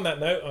 So on that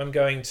note, I'm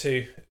going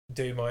to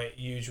do my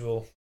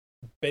usual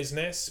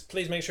business.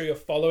 Please make sure you're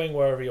following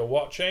wherever you're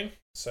watching.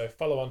 So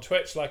follow on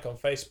Twitch, like on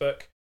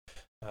Facebook,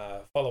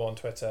 follow on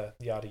Twitter,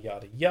 yada,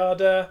 yada,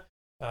 yada.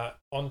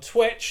 On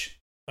Twitch,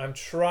 I'm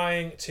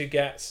trying to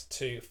get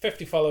to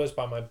 50 followers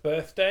by my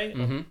birthday,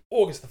 Mhm.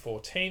 August the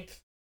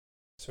 14th,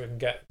 so we can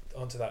get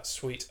onto that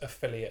sweet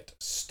affiliate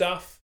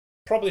stuff.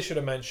 Probably should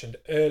have mentioned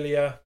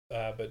earlier,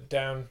 but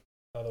down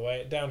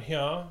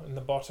here in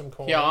the bottom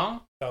corner, Yeah.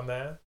 down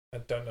there. I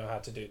don't know how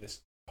to do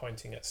this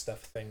pointing at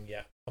stuff thing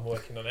yet. I'm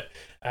working on it.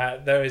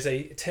 There is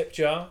a tip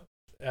jar.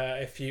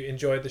 If you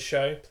enjoyed the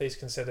show, please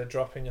consider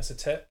dropping us a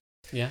tip.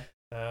 Yeah.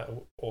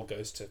 All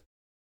goes to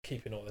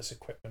keeping all this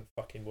equipment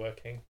fucking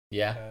working.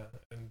 Yeah.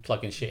 And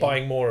Plugging shit.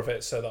 buying more of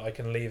it so that I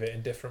can leave it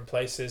in different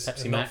places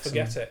Pepsi and Max not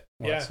forget and it.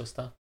 all Yeah, that sort of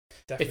stuff.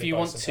 definitely If you buy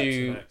want some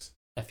to- Pepsi Max.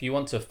 If you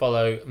want to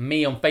follow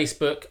me on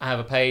Facebook, I have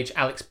a page,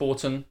 Alex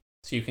Borton,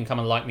 so you can come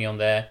and like me on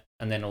there,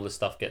 and then all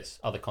the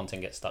other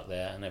content gets stuck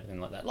there and everything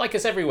like that. Like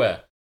us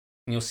everywhere,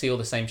 and you'll see all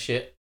the same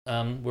shit.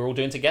 We're all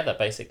doing together,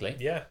 basically.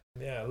 Yeah,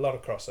 a lot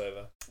of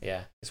crossover.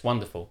 Yeah, it's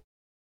wonderful.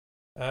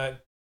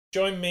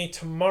 Join me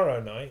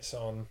tomorrow night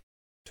on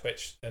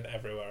Twitch and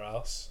everywhere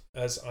else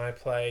as I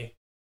play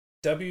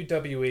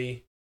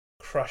WWE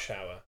Crush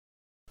Hour,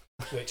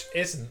 which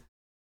isn't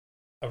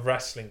a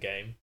wrestling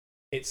game.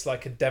 It's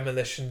like a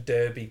demolition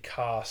derby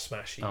car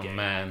smashy Oh game.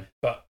 man,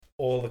 But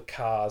all the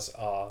cars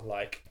are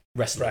like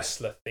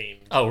wrestler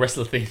themed. Oh,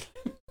 wrestler theme.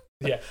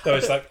 Yeah, so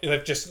it's like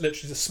they've just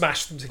literally just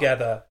smashed them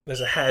together.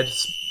 There's a head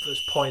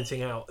that's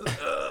pointing out.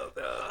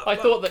 I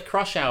thought that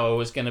Crush Hour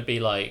was going to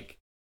be like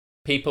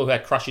people who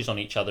had crushes on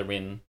each other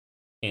in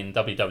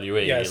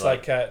WWE. Yeah, it's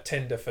like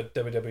Tinder for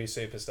WWE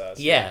superstars.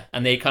 Yeah,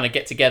 and they kind of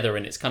get together,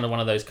 and it's kind of one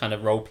of those kind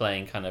of role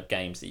playing kind of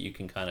games that you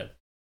can kind of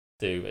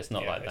do. It's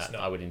not like it's that.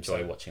 not. I would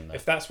enjoy So watching that.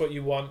 If that's what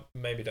you want,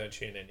 maybe don't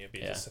tune in. You'll be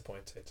Yeah.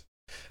 disappointed.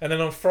 And then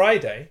on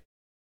Friday,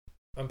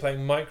 I'm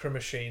playing Micro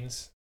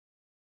Machines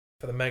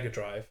for the Mega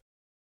Drive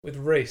with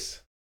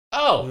Reese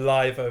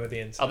live over the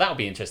internet. Oh, that would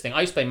be interesting.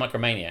 I used to play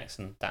Micromaniacs,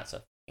 and that's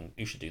a thing.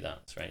 You should do that.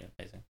 It's very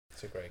amazing.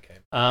 It's a great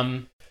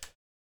game.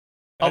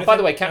 Oh, by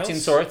the way, Captain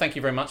else? Sora, thank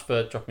you very much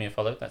for dropping me a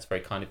follow. That's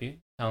very kind of you.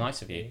 How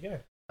nice of There you. you go.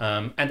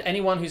 And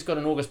anyone who's got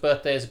an August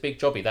birthday is a big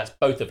jobby. That's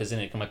both of us, isn't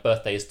it? Because my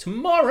birthday is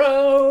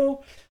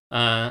tomorrow.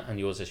 And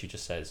yours, as you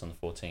just said, is on the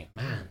 14th.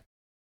 Man,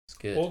 it's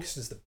good. August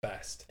is the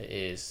best. It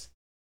is.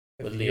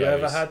 Have But you ever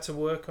Leo's- had to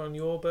work on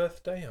your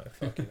birthday? I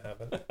fucking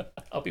haven't.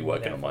 I'll be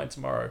working on Never. mine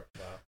tomorrow.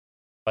 Wow.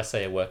 If I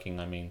say working,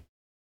 I mean,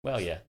 well,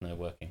 yeah, no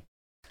working.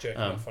 Jerking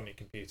Um, off on your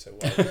computer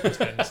while you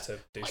pretend to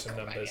do some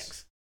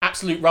numbers.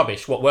 Absolute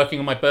rubbish. What, working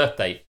on my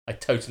birthday? I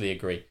totally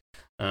agree.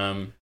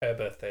 Her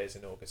birthday is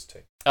in August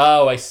too.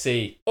 Oh, I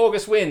see.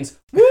 August wins.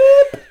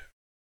 Whoop!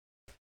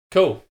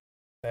 Cool.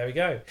 There we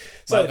go.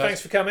 So Well, guys,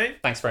 thanks for coming.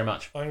 Thanks very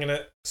much. I'm going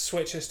to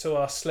switch us to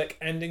our slick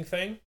ending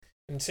thing.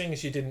 And seeing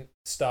as you didn't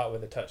start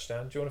with a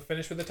touchdown, do you want to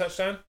finish with a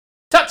touchdown?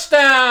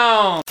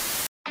 Touchdown!